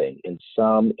something, in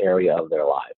some area of their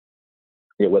life,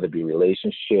 you know, whether it be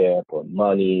relationship or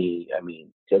money, I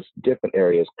mean, just different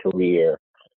areas, career,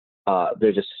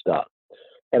 they're just stuck.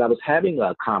 And I was having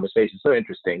a conversation, so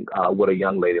interesting, with a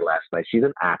young lady last night. She's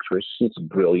an actress. She's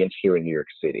brilliant here in New York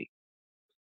City.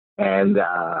 And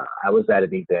I was at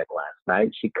an event last night.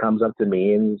 She comes up to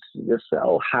me and she just said,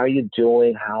 oh, how are you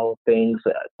doing? How are things?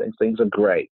 Things are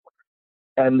great.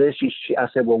 And then I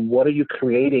said, well, what are you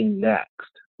creating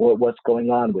next? What's going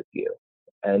on with you?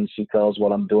 And she goes,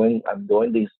 well, I'm doing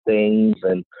these things,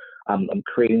 and I'm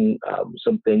creating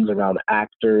some things around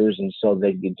actors, and so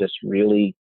they could just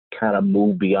really kind of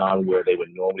move beyond where they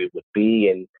would normally would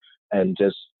be, and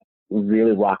just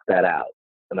really rock that out.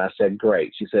 And I said,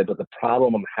 great. She said, but the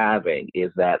problem I'm having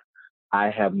is that I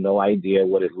have no idea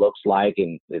what it looks like,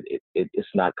 and it's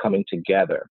not coming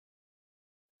together.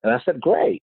 And I said,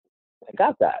 great. I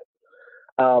got that.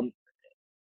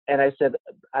 And I said,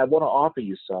 I want to offer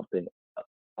you something.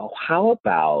 How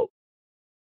about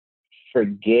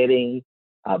forgetting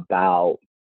about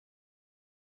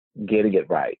getting it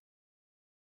right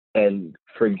and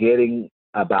forgetting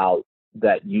about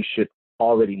that you should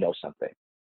already know something?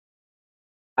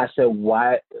 I said,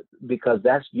 why? Because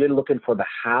you're looking for the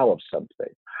how of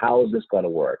something. How is this going to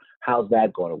work? How's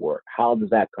that going to work? How does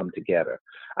that come together?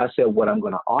 I said, what I'm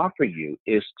going to offer you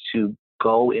is to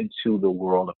go into the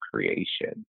world of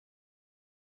creation.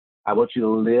 I want you to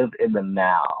live in the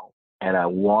now, and I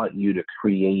want you to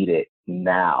create it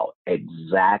now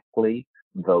exactly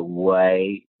the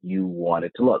way you want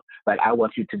it to look. Like, I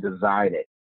want you to design it.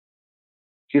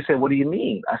 She said, what do you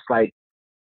mean? I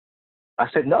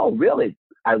said, no, really,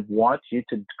 I want you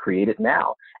to create it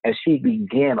now. And she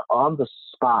began on the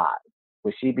spot,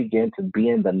 when she began to be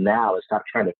in the now and stop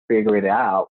trying to figure it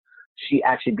out, she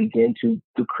actually began to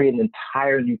create an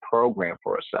entire new program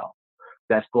for herself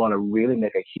that's going to really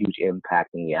make a huge impact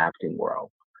in the acting world.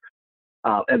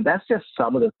 And that's just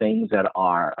some of the things that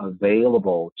are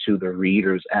available to the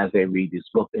readers as they read these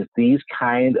books. It's these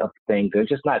kind of things. They're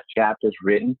just not chapters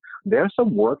written. There's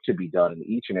some work to be done in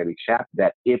each and every chapter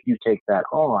that if you take that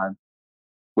on,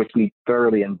 which we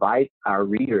thoroughly invite our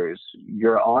readers,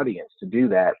 your audience, to do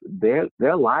that,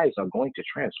 their lives are going to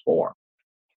transform.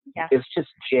 Yeah. It's just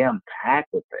jam-packed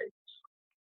with things.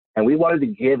 And we wanted to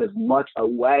give as much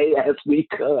away as we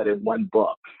could in one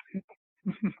book.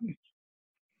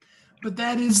 But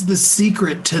that is the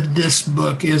secret to this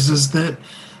book is that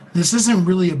this isn't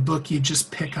really a book you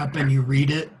just pick up and you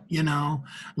read it,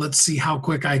 let's see how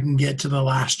quick I can get to the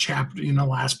last chapter,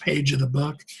 last page of the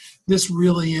book. This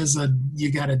really is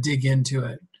you got to dig into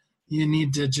it. You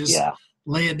need to just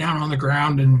lay it down on the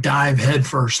ground and dive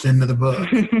headfirst into the book.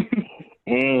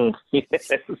 Yes.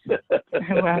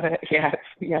 I love it. Yes.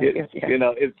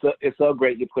 It's so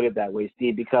great you put it that way,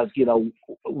 Steve, because,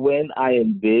 when I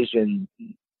envisioned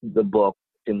the book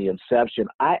in the inception,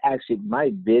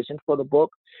 my vision for the book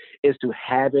is to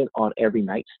have it on every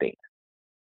nightstand.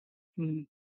 Mm.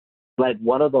 Like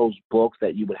one of those books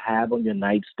that you would have on your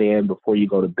nightstand before you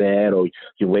go to bed or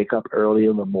you wake up early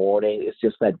in the morning. It's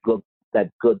just that good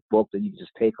book that you can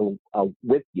just take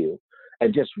with you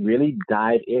and just really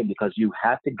dive in, because you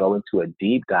have to go into a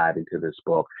deep dive into this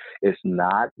book. It's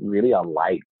not really a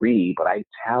light read, but I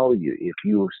tell you, if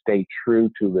you stay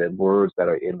true to the words that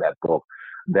are in that book,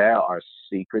 there are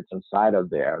secrets inside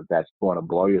of there that's going to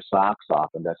blow your socks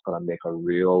off, and that's going to make a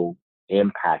real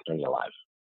impact on your life.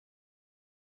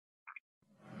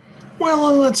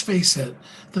 Well, let's face it,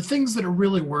 the things that are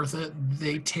really worth it,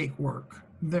 they take work.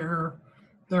 They're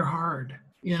hard.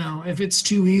 If it's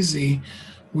too easy,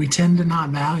 we tend to not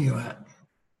value it.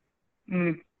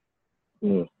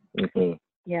 Mm-hmm.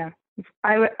 Yeah,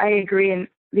 I agree. And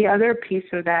the other piece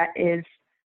of that is,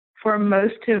 for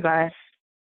most of us,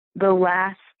 the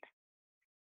last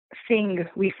thing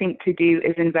we think to do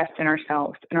is invest in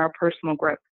ourselves and our personal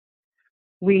growth.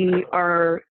 We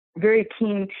are very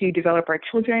keen to develop our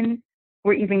children.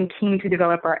 We're even keen to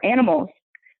develop our animals.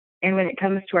 And when it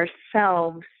comes to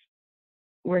ourselves,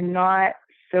 we're not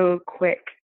so quick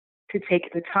to take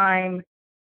the time,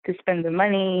 to spend the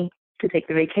money, to take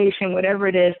the vacation, whatever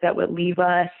it is that would leave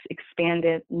us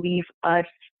expanded, leave us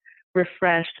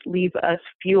refreshed, leave us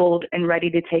fueled and ready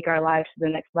to take our lives to the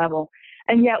next level.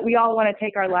 And yet we all want to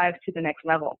take our lives to the next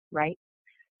level, right?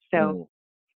 So.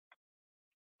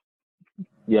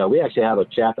 Yeah, we actually have a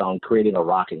chapter on creating a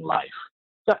rocking life.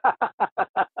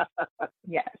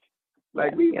 Yes.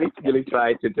 We really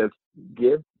try to just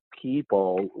give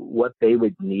people what they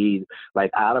would need,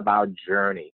 like out of our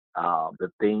journey, the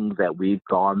things that we've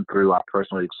gone through, our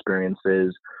personal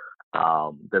experiences,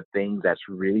 the things that's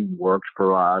really worked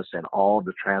for us, and all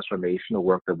the transformational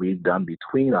work that we've done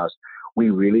between us. We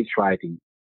really try to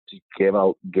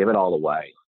give it all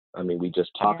away. I mean, we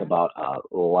just talk about a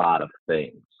lot of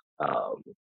things.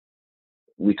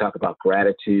 We talk about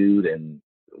gratitude, and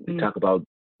we talk about,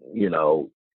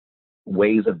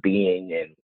 ways of being,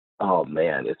 and oh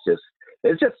man,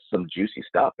 it's just some juicy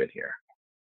stuff in here.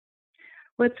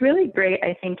 What's really great,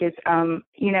 I think, is to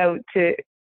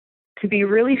be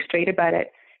really straight about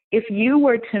it. If you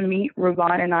were to meet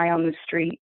Rovan and I on the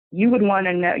street, you would want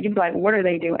to know. You'd be like, "What are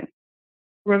they doing?"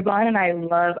 Rovan and I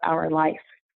love our life.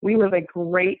 We live a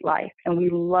great life, and we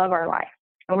love our life,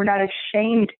 and we're not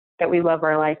ashamed that we love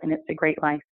our life and it's a great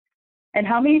life. And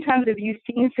how many times have you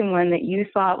seen someone that you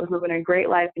thought was living a great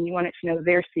life and you wanted to know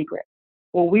their secret?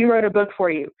 Well, we wrote a book for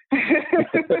you.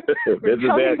 We're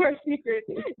telling you our secrets.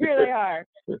 Here they are.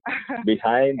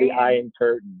 Behind the iron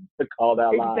curtain, called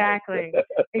out loud.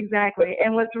 Exactly.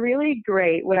 And what's really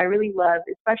great, what I really love,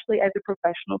 especially as a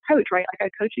professional coach, right?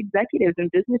 Like I coach executives and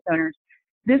business owners.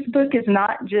 This book is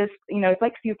not just, it's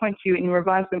like Steve pointed to, and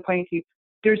Rovan's been pointing to,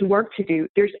 there's work to do.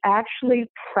 There's actually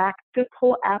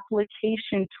practical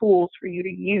application tools for you to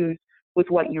use with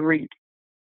what you read.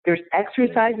 There's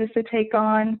exercises to take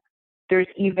on. There's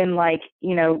even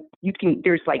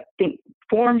there's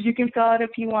forms you can fill out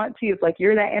if you want to. If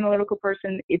you're that analytical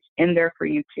person, it's in there for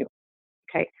you too.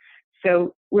 Okay.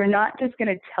 So we're not just going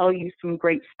to tell you some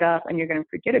great stuff and you're going to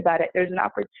forget about it. There's an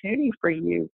opportunity for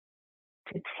you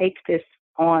to take this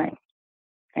on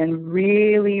and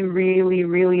really, really,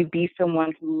 really be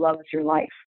someone who loves your life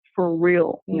for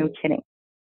real. No kidding.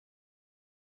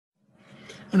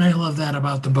 And I love that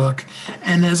about the book.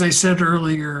 And as I said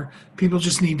earlier, people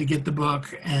just need to get the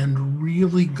book and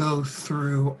really go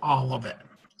through all of it.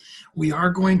 We are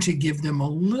going to give them a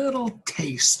little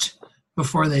taste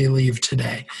before they leave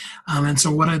today. And so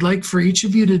what I'd like for each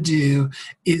of you to do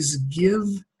is give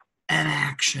an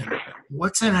action.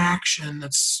 What's an action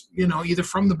that's, either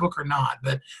from the book or not,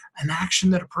 but an action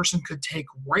that a person could take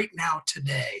right now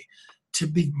today to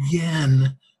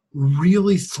begin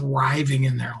really thriving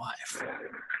in their life?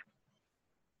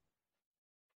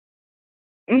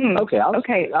 Okay.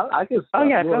 I can start.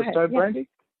 Yeah, you go want to ahead. start, Yeah. Brandi?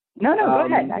 No, go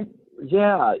ahead.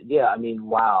 Yeah. I mean,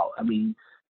 wow. I mean,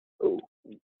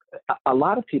 a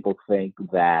lot of people think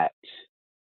that,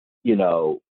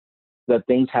 that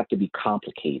things have to be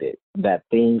complicated, that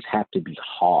things have to be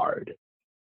hard,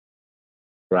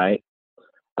 right?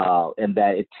 And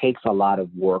that it takes a lot of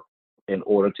work in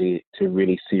order to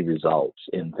really see results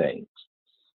in things.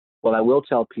 Well, I will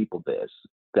tell people this.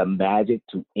 The magic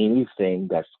to anything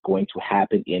that's going to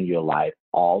happen in your life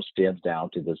all stems down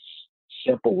to this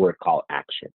simple word called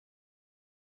action.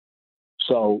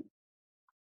 So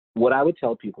what I would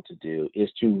tell people to do is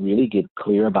to really get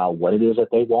clear about what it is that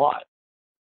they want,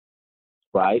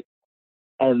 right?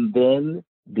 And then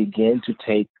begin to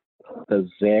take the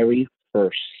very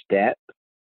first step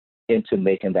into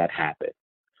making that happen.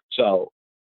 So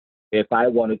if I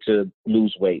wanted to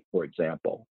lose weight, for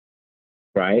example,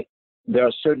 right? There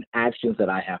are certain actions that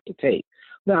I have to take.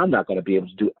 Now, I'm not going to be able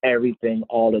to do everything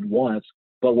all at once,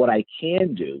 but what I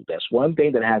can do, that's one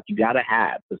thing that you got to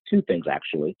have. There's two things,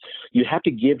 actually. You have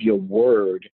to give your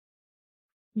word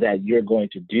that you're going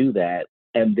to do that,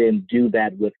 and then do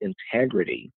that with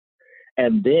integrity.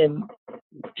 And then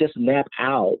just map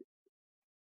out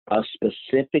a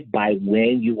specific by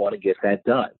when you want to get that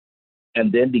done.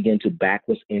 And then begin to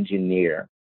backwards engineer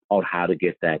on how to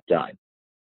get that done.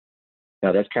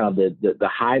 Now, that's kind of the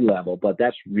high level, but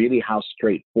that's really how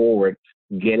straightforward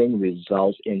getting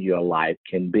results in your life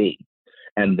can be.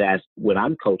 And that's when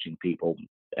I'm coaching people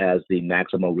as the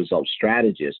maximum results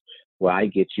strategist, where I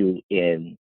get you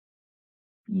in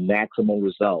maximum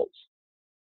results,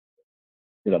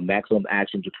 maximum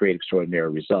action to create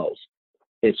extraordinary results.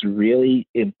 It's really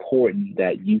important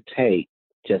that you take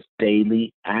just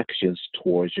daily actions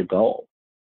towards your goal.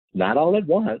 Not all at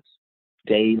once,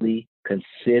 daily,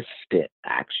 consistent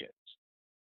actions.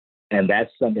 And that's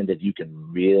something that you can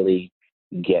really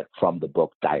get from the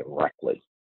book directly.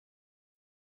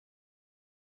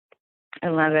 I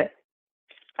love it.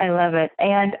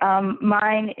 And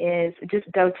mine is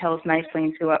just dovetails nicely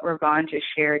into what Rovan just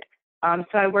shared.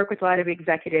 So I work with a lot of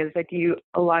executives. I do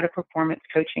a lot of performance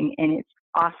coaching, and it's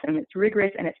awesome. It's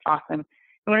rigorous, and it's awesome.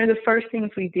 And one of the first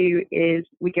things we do is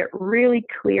we get really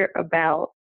clear about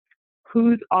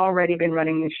who's already been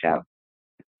running the show.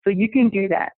 So you can do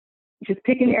that. Just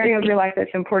pick an area of your life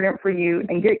that's important for you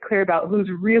and get clear about who's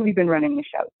really been running the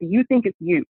show. So you think it's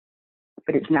you,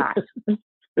 but it's not. I'm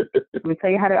going to tell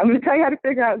you how to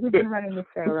figure out who's been running the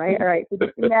show, right? All right. So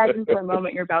just imagine for a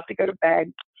moment you're about to go to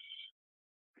bed.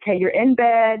 Okay, you're in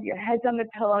bed, your head's on the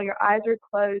pillow, your eyes are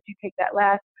closed. You take that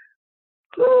last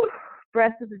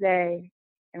breath of the day,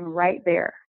 and right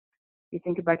there, you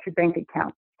think about your bank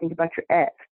account, you think about your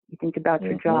ex, you think about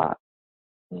your job.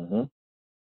 Mm-hmm.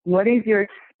 What is your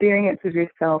experience of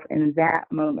yourself in that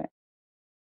moment?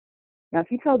 Now,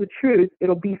 if you tell the truth,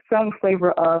 it'll be some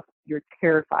flavor of you're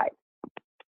terrified.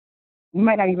 You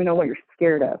might not even know what you're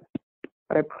scared of,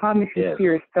 but I promise you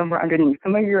fear is somewhere underneath.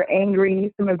 Some of you are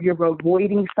angry, some of you are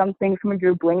avoiding something, some of you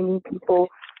are blaming people,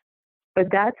 but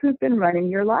that's who's been running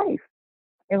your life.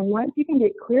 And once you can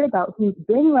get clear about who's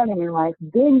been running your life,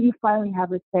 then you finally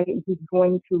have a say in who's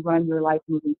going to run your life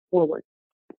moving forward.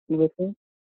 You with me?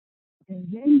 And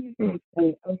then you can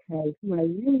say, okay, who I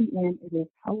really am is a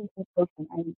powerful person.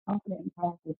 I am confident and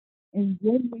powerful. And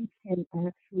then we and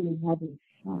actually have a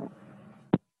shot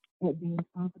at being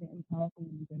confident and powerful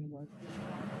when you're going to work.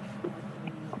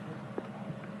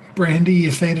 Brandi,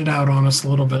 you faded out on us a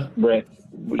little bit.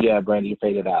 Brandi, you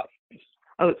faded out.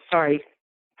 Oh, sorry.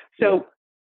 So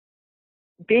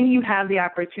then you have the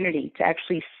opportunity to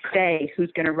actually say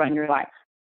who's going to run your life.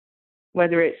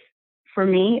 Whether it's, for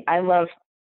me, I love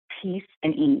peace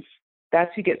and ease.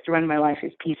 That's who gets to run my life,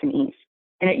 is peace and ease.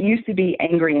 And it used to be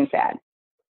angry and sad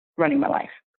running my life.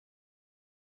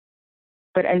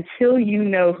 But until you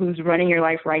know who's running your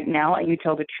life right now and you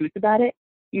tell the truth about it,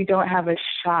 you don't have a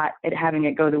shot at having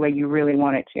it go the way you really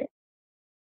want it to.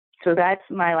 So that's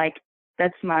my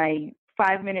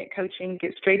 5-minute coaching.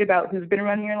 Get straight about who's been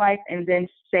running your life and then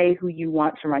say who you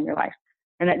want to run your life.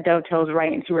 And that dovetails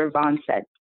right into where Rovan said.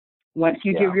 Once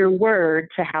you give your word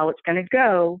to how it's going to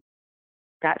go,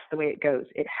 that's the way it goes.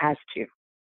 It has to.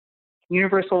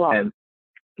 Universal law.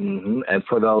 And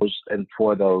for those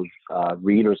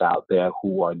readers out there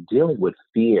who are dealing with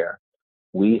fear,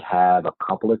 we have a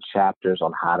couple of chapters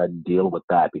on how to deal with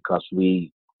that, because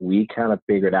we kind of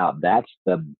figured out that's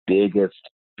the biggest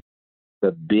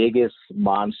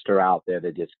monster out there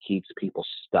that just keeps people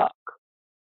stuck.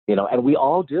 And we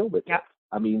all deal with it.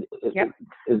 I mean,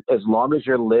 as long as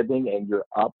you're living and you're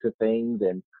up to things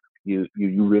and you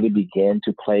really begin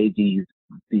to play these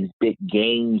big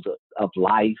games of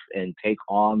life and take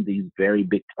on these very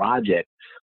big projects,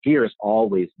 fear is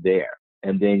always there.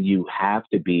 And then you have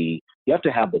to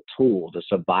have the tools, the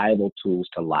survival tools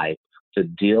to life to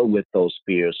deal with those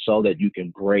fears so that you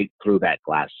can break through that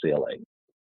glass ceiling.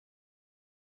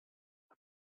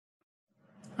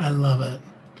 I love it.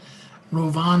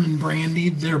 Rovan and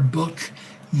Brandi, their book,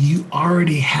 you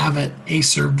already have it, A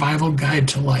Survival Guide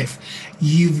to Life.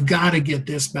 You've got to get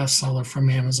this bestseller from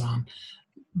Amazon.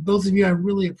 Both of you, I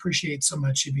really appreciate so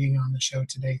much you being on the show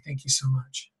today. Thank you so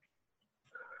much.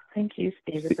 Thank you,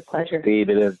 Steve. It's a pleasure. Steve,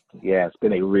 it's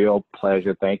been a real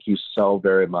pleasure. Thank you so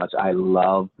very much. I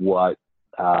love what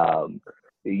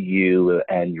you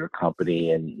and your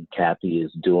company and Kathy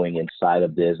is doing inside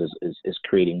of this, is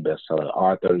creating best-selling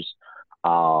authors.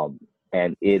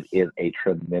 And it is a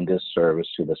tremendous service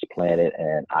to this planet.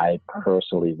 And I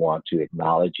personally want to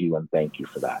acknowledge you and thank you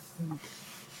for that.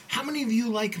 How many of you,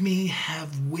 like me,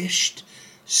 have wished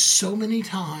so many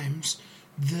times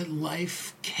that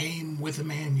life came with a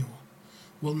manual?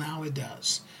 Well, now it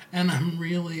does. And I'm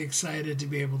really excited to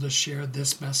be able to share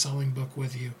this best-selling book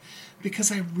with you,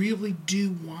 because I really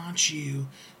do want you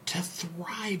to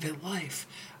thrive at life.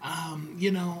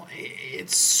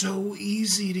 It's so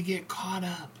easy to get caught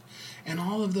up. And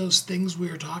all of those things we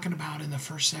were talking about in the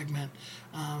first segment,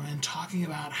 and talking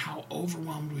about how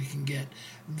overwhelmed we can get,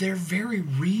 they're very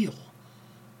real.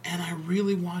 And I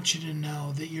really want you to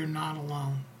know that you're not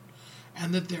alone.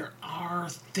 And that there are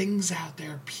things out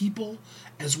there, people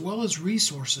as well as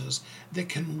resources, that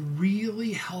can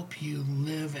really help you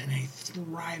live in a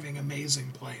thriving,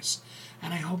 amazing place.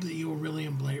 And I hope that you will really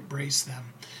embrace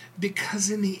them. Because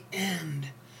in the end,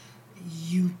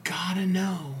 you gotta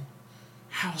know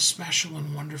how special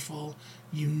and wonderful,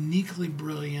 uniquely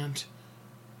brilliant,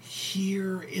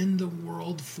 here in the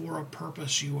world for a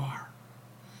purpose you are.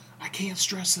 I can't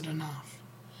stress it enough.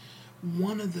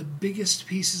 One of the biggest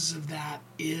pieces of that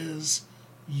is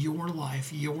your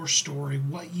life, your story,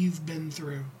 what you've been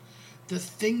through, the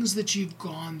things that you've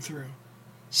gone through.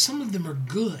 Some of them are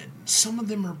good, some of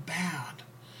them are bad.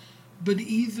 But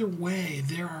either way,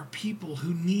 there are people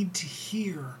who need to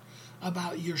hear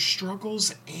about your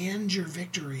struggles and your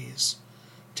victories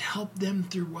to help them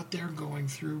through what they're going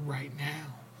through right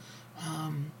now.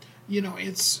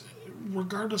 It's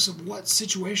regardless of what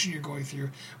situation you're going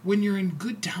through. When you're in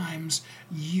good times,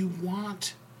 you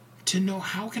want to know,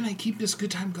 how can I keep this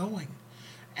good time going?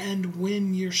 And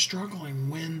when you're struggling,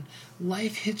 when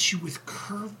life hits you with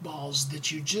curveballs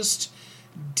that you just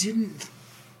didn't,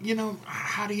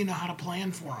 how do you know how to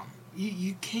plan for them?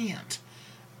 You can't.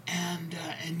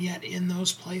 And yet in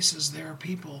those places there are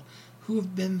people who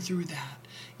have been through that.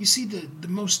 You see, the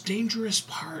most dangerous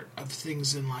part of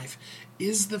things in life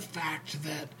is the fact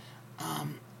that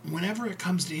whenever it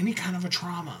comes to any kind of a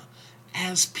trauma,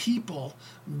 as people,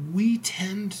 we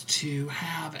tend to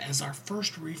have as our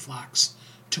first reflex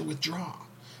to withdraw.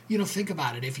 Think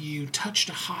about it. If you touched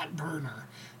a hot burner,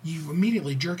 you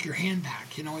immediately jerk your hand back.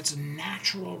 It's a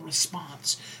natural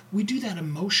response. We do that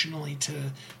emotionally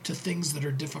to things that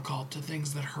are difficult, to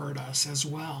things that hurt us as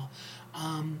well.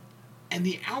 And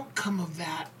the outcome of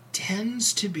that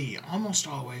tends to be, almost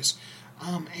always,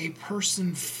 a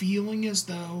person feeling as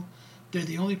though they're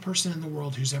the only person in the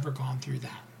world who's ever gone through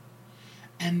that.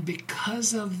 And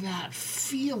because of that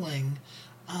feeling,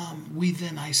 we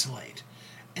then isolate.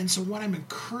 And so what I'm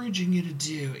encouraging you to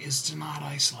do is to not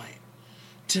isolate.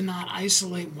 To not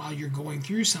isolate while you're going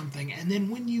through something, and then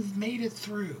when you've made it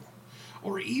through,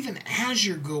 or even as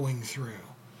you're going through,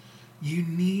 you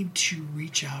need to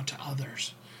reach out to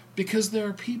others. Because there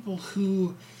are people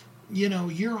who,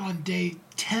 you're on day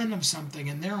 10 of something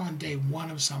and they're on day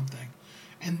 1 of something,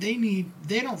 and they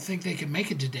don't think they can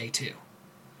make it to day 2.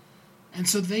 And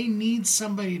so they need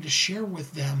somebody to share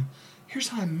with them, here's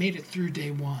how I made it through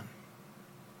day 1.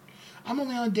 I'm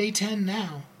only on day 10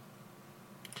 now.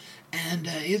 And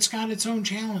it's got its own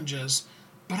challenges,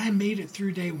 but I made it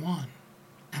through day 1.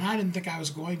 And I didn't think I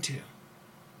was going to.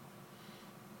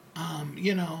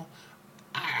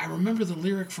 I remember the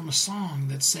lyric from a song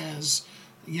that says,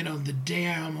 the day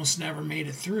I almost never made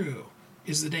it through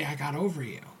is the day I got over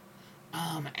you.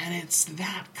 And it's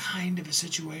that kind of a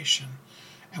situation.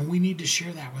 And we need to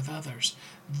share that with others.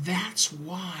 That's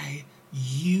why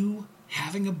you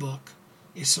having a book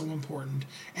is so important.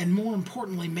 And more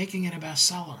importantly, making it a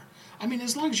bestseller. I mean,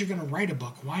 as long as you're going to write a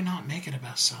book, why not make it a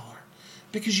bestseller?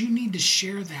 Because you need to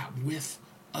share that with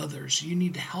others. You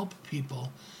need to help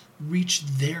people reach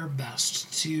their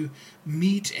best, to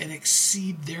meet and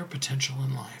exceed their potential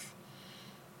in life.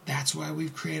 That's why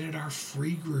we've created our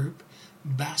free group,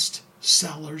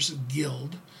 Bestsellers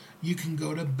Guild. You can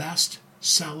go to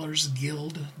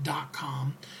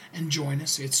bestsellersguild.com and join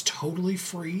us. It's totally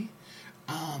free.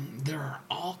 There are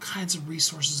all kinds of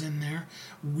resources in there.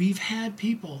 We've had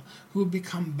people who have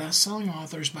become best-selling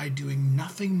authors by doing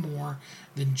nothing more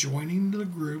than joining the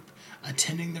group,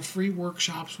 attending the free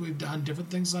workshops we've done, different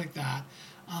things like that.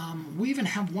 We even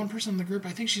have one person in the group,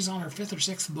 I think she's on her 5th or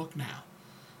 6th book now,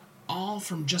 all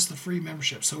from just the free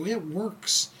membership. So it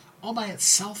works. All by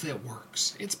itself it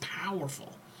works. It's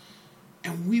powerful.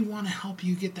 And we want to help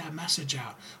you get that message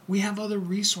out. We have other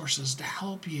resources to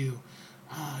help you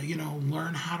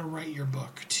learn how to write your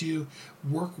book, to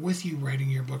work with you writing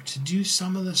your book, to do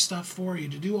some of the stuff for you,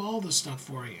 to do all the stuff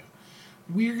for you.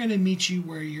 We're going to meet you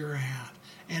where you're at.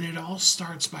 And it all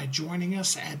starts by joining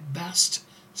us at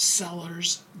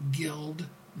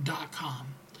bestsellersguild.com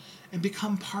and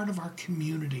become part of our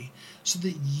community so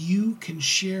that you can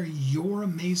share your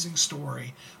amazing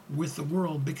story with the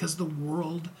world, because the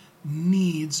world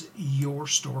needs your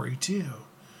story too.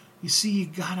 You see, you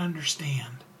got to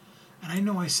understand. And I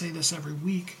know I say this every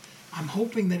week, I'm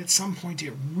hoping that at some point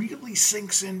it really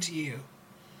sinks into you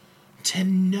to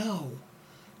know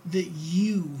that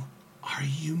you are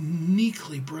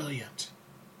uniquely brilliant.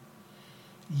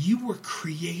 You were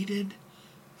created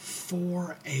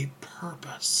for a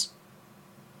purpose.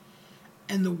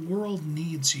 And the world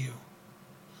needs you.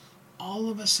 All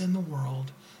of us in the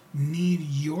world need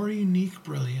your unique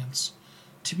brilliance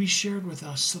to be shared with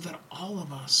us so that all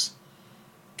of us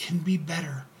can be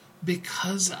better,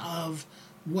 because of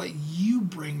what you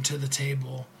bring to the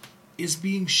table is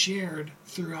being shared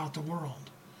throughout the world.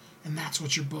 And that's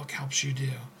what your book helps you do.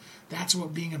 That's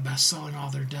what being a best-selling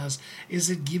author does,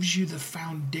 is it gives you the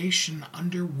foundation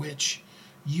under which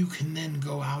you can then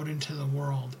go out into the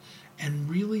world and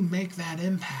really make that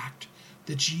impact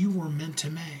that you were meant to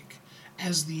make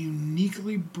as the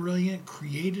uniquely brilliant,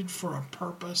 created for a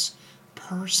purpose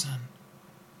person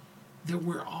that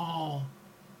we're all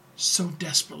so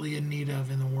desperately in need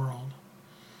of in the world.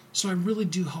 So I really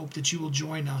do hope that you will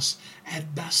join us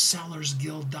at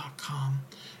bestsellersguild.com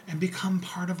and become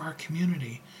part of our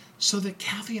community so that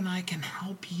Kathy and I can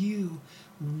help you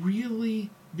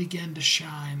really begin to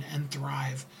shine and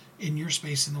thrive in your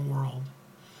space in the world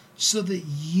so that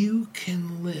you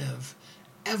can live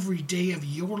every day of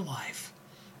your life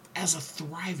as a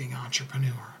thriving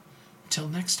entrepreneur. Till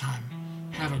next time,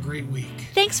 have a great week.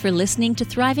 Thanks for listening to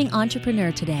Thriving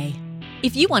Entrepreneur today.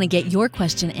 If you want to get your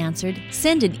question answered,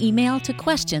 send an email to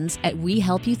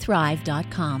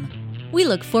questions@wehelpyouthrive.com. We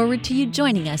look forward to you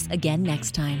joining us again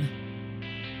next time.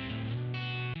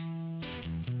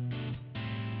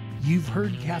 You've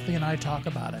heard Kathy and I talk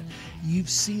about it. You've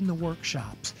seen the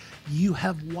workshops. You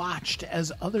have watched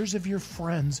as others of your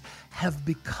friends have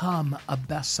become a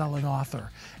best-selling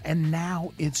author. And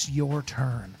now it's your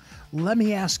turn. Let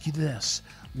me ask you this.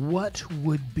 What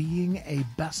would being a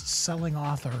best-selling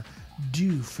author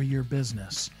do for your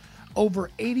business? Over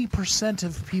 80%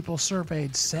 of people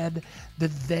surveyed said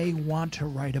that they want to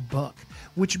write a book,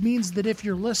 which means that if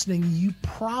you're listening, you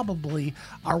probably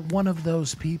are one of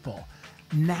those people.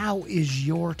 Now is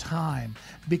your time,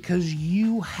 because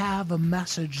you have a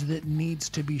message that needs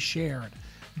to be shared.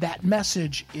 That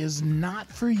message is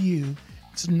not for you.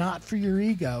 It's not for your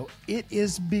ego. It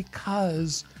is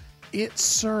because it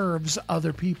serves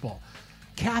other people.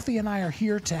 Kathy and I are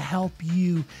here to help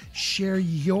you share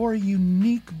your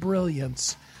unique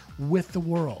brilliance with the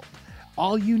world.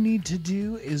 All you need to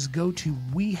do is go to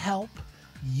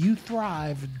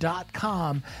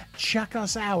WeHelpYouThrive.com, check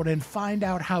us out, and find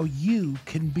out how you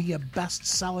can be a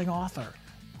best-selling author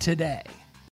today.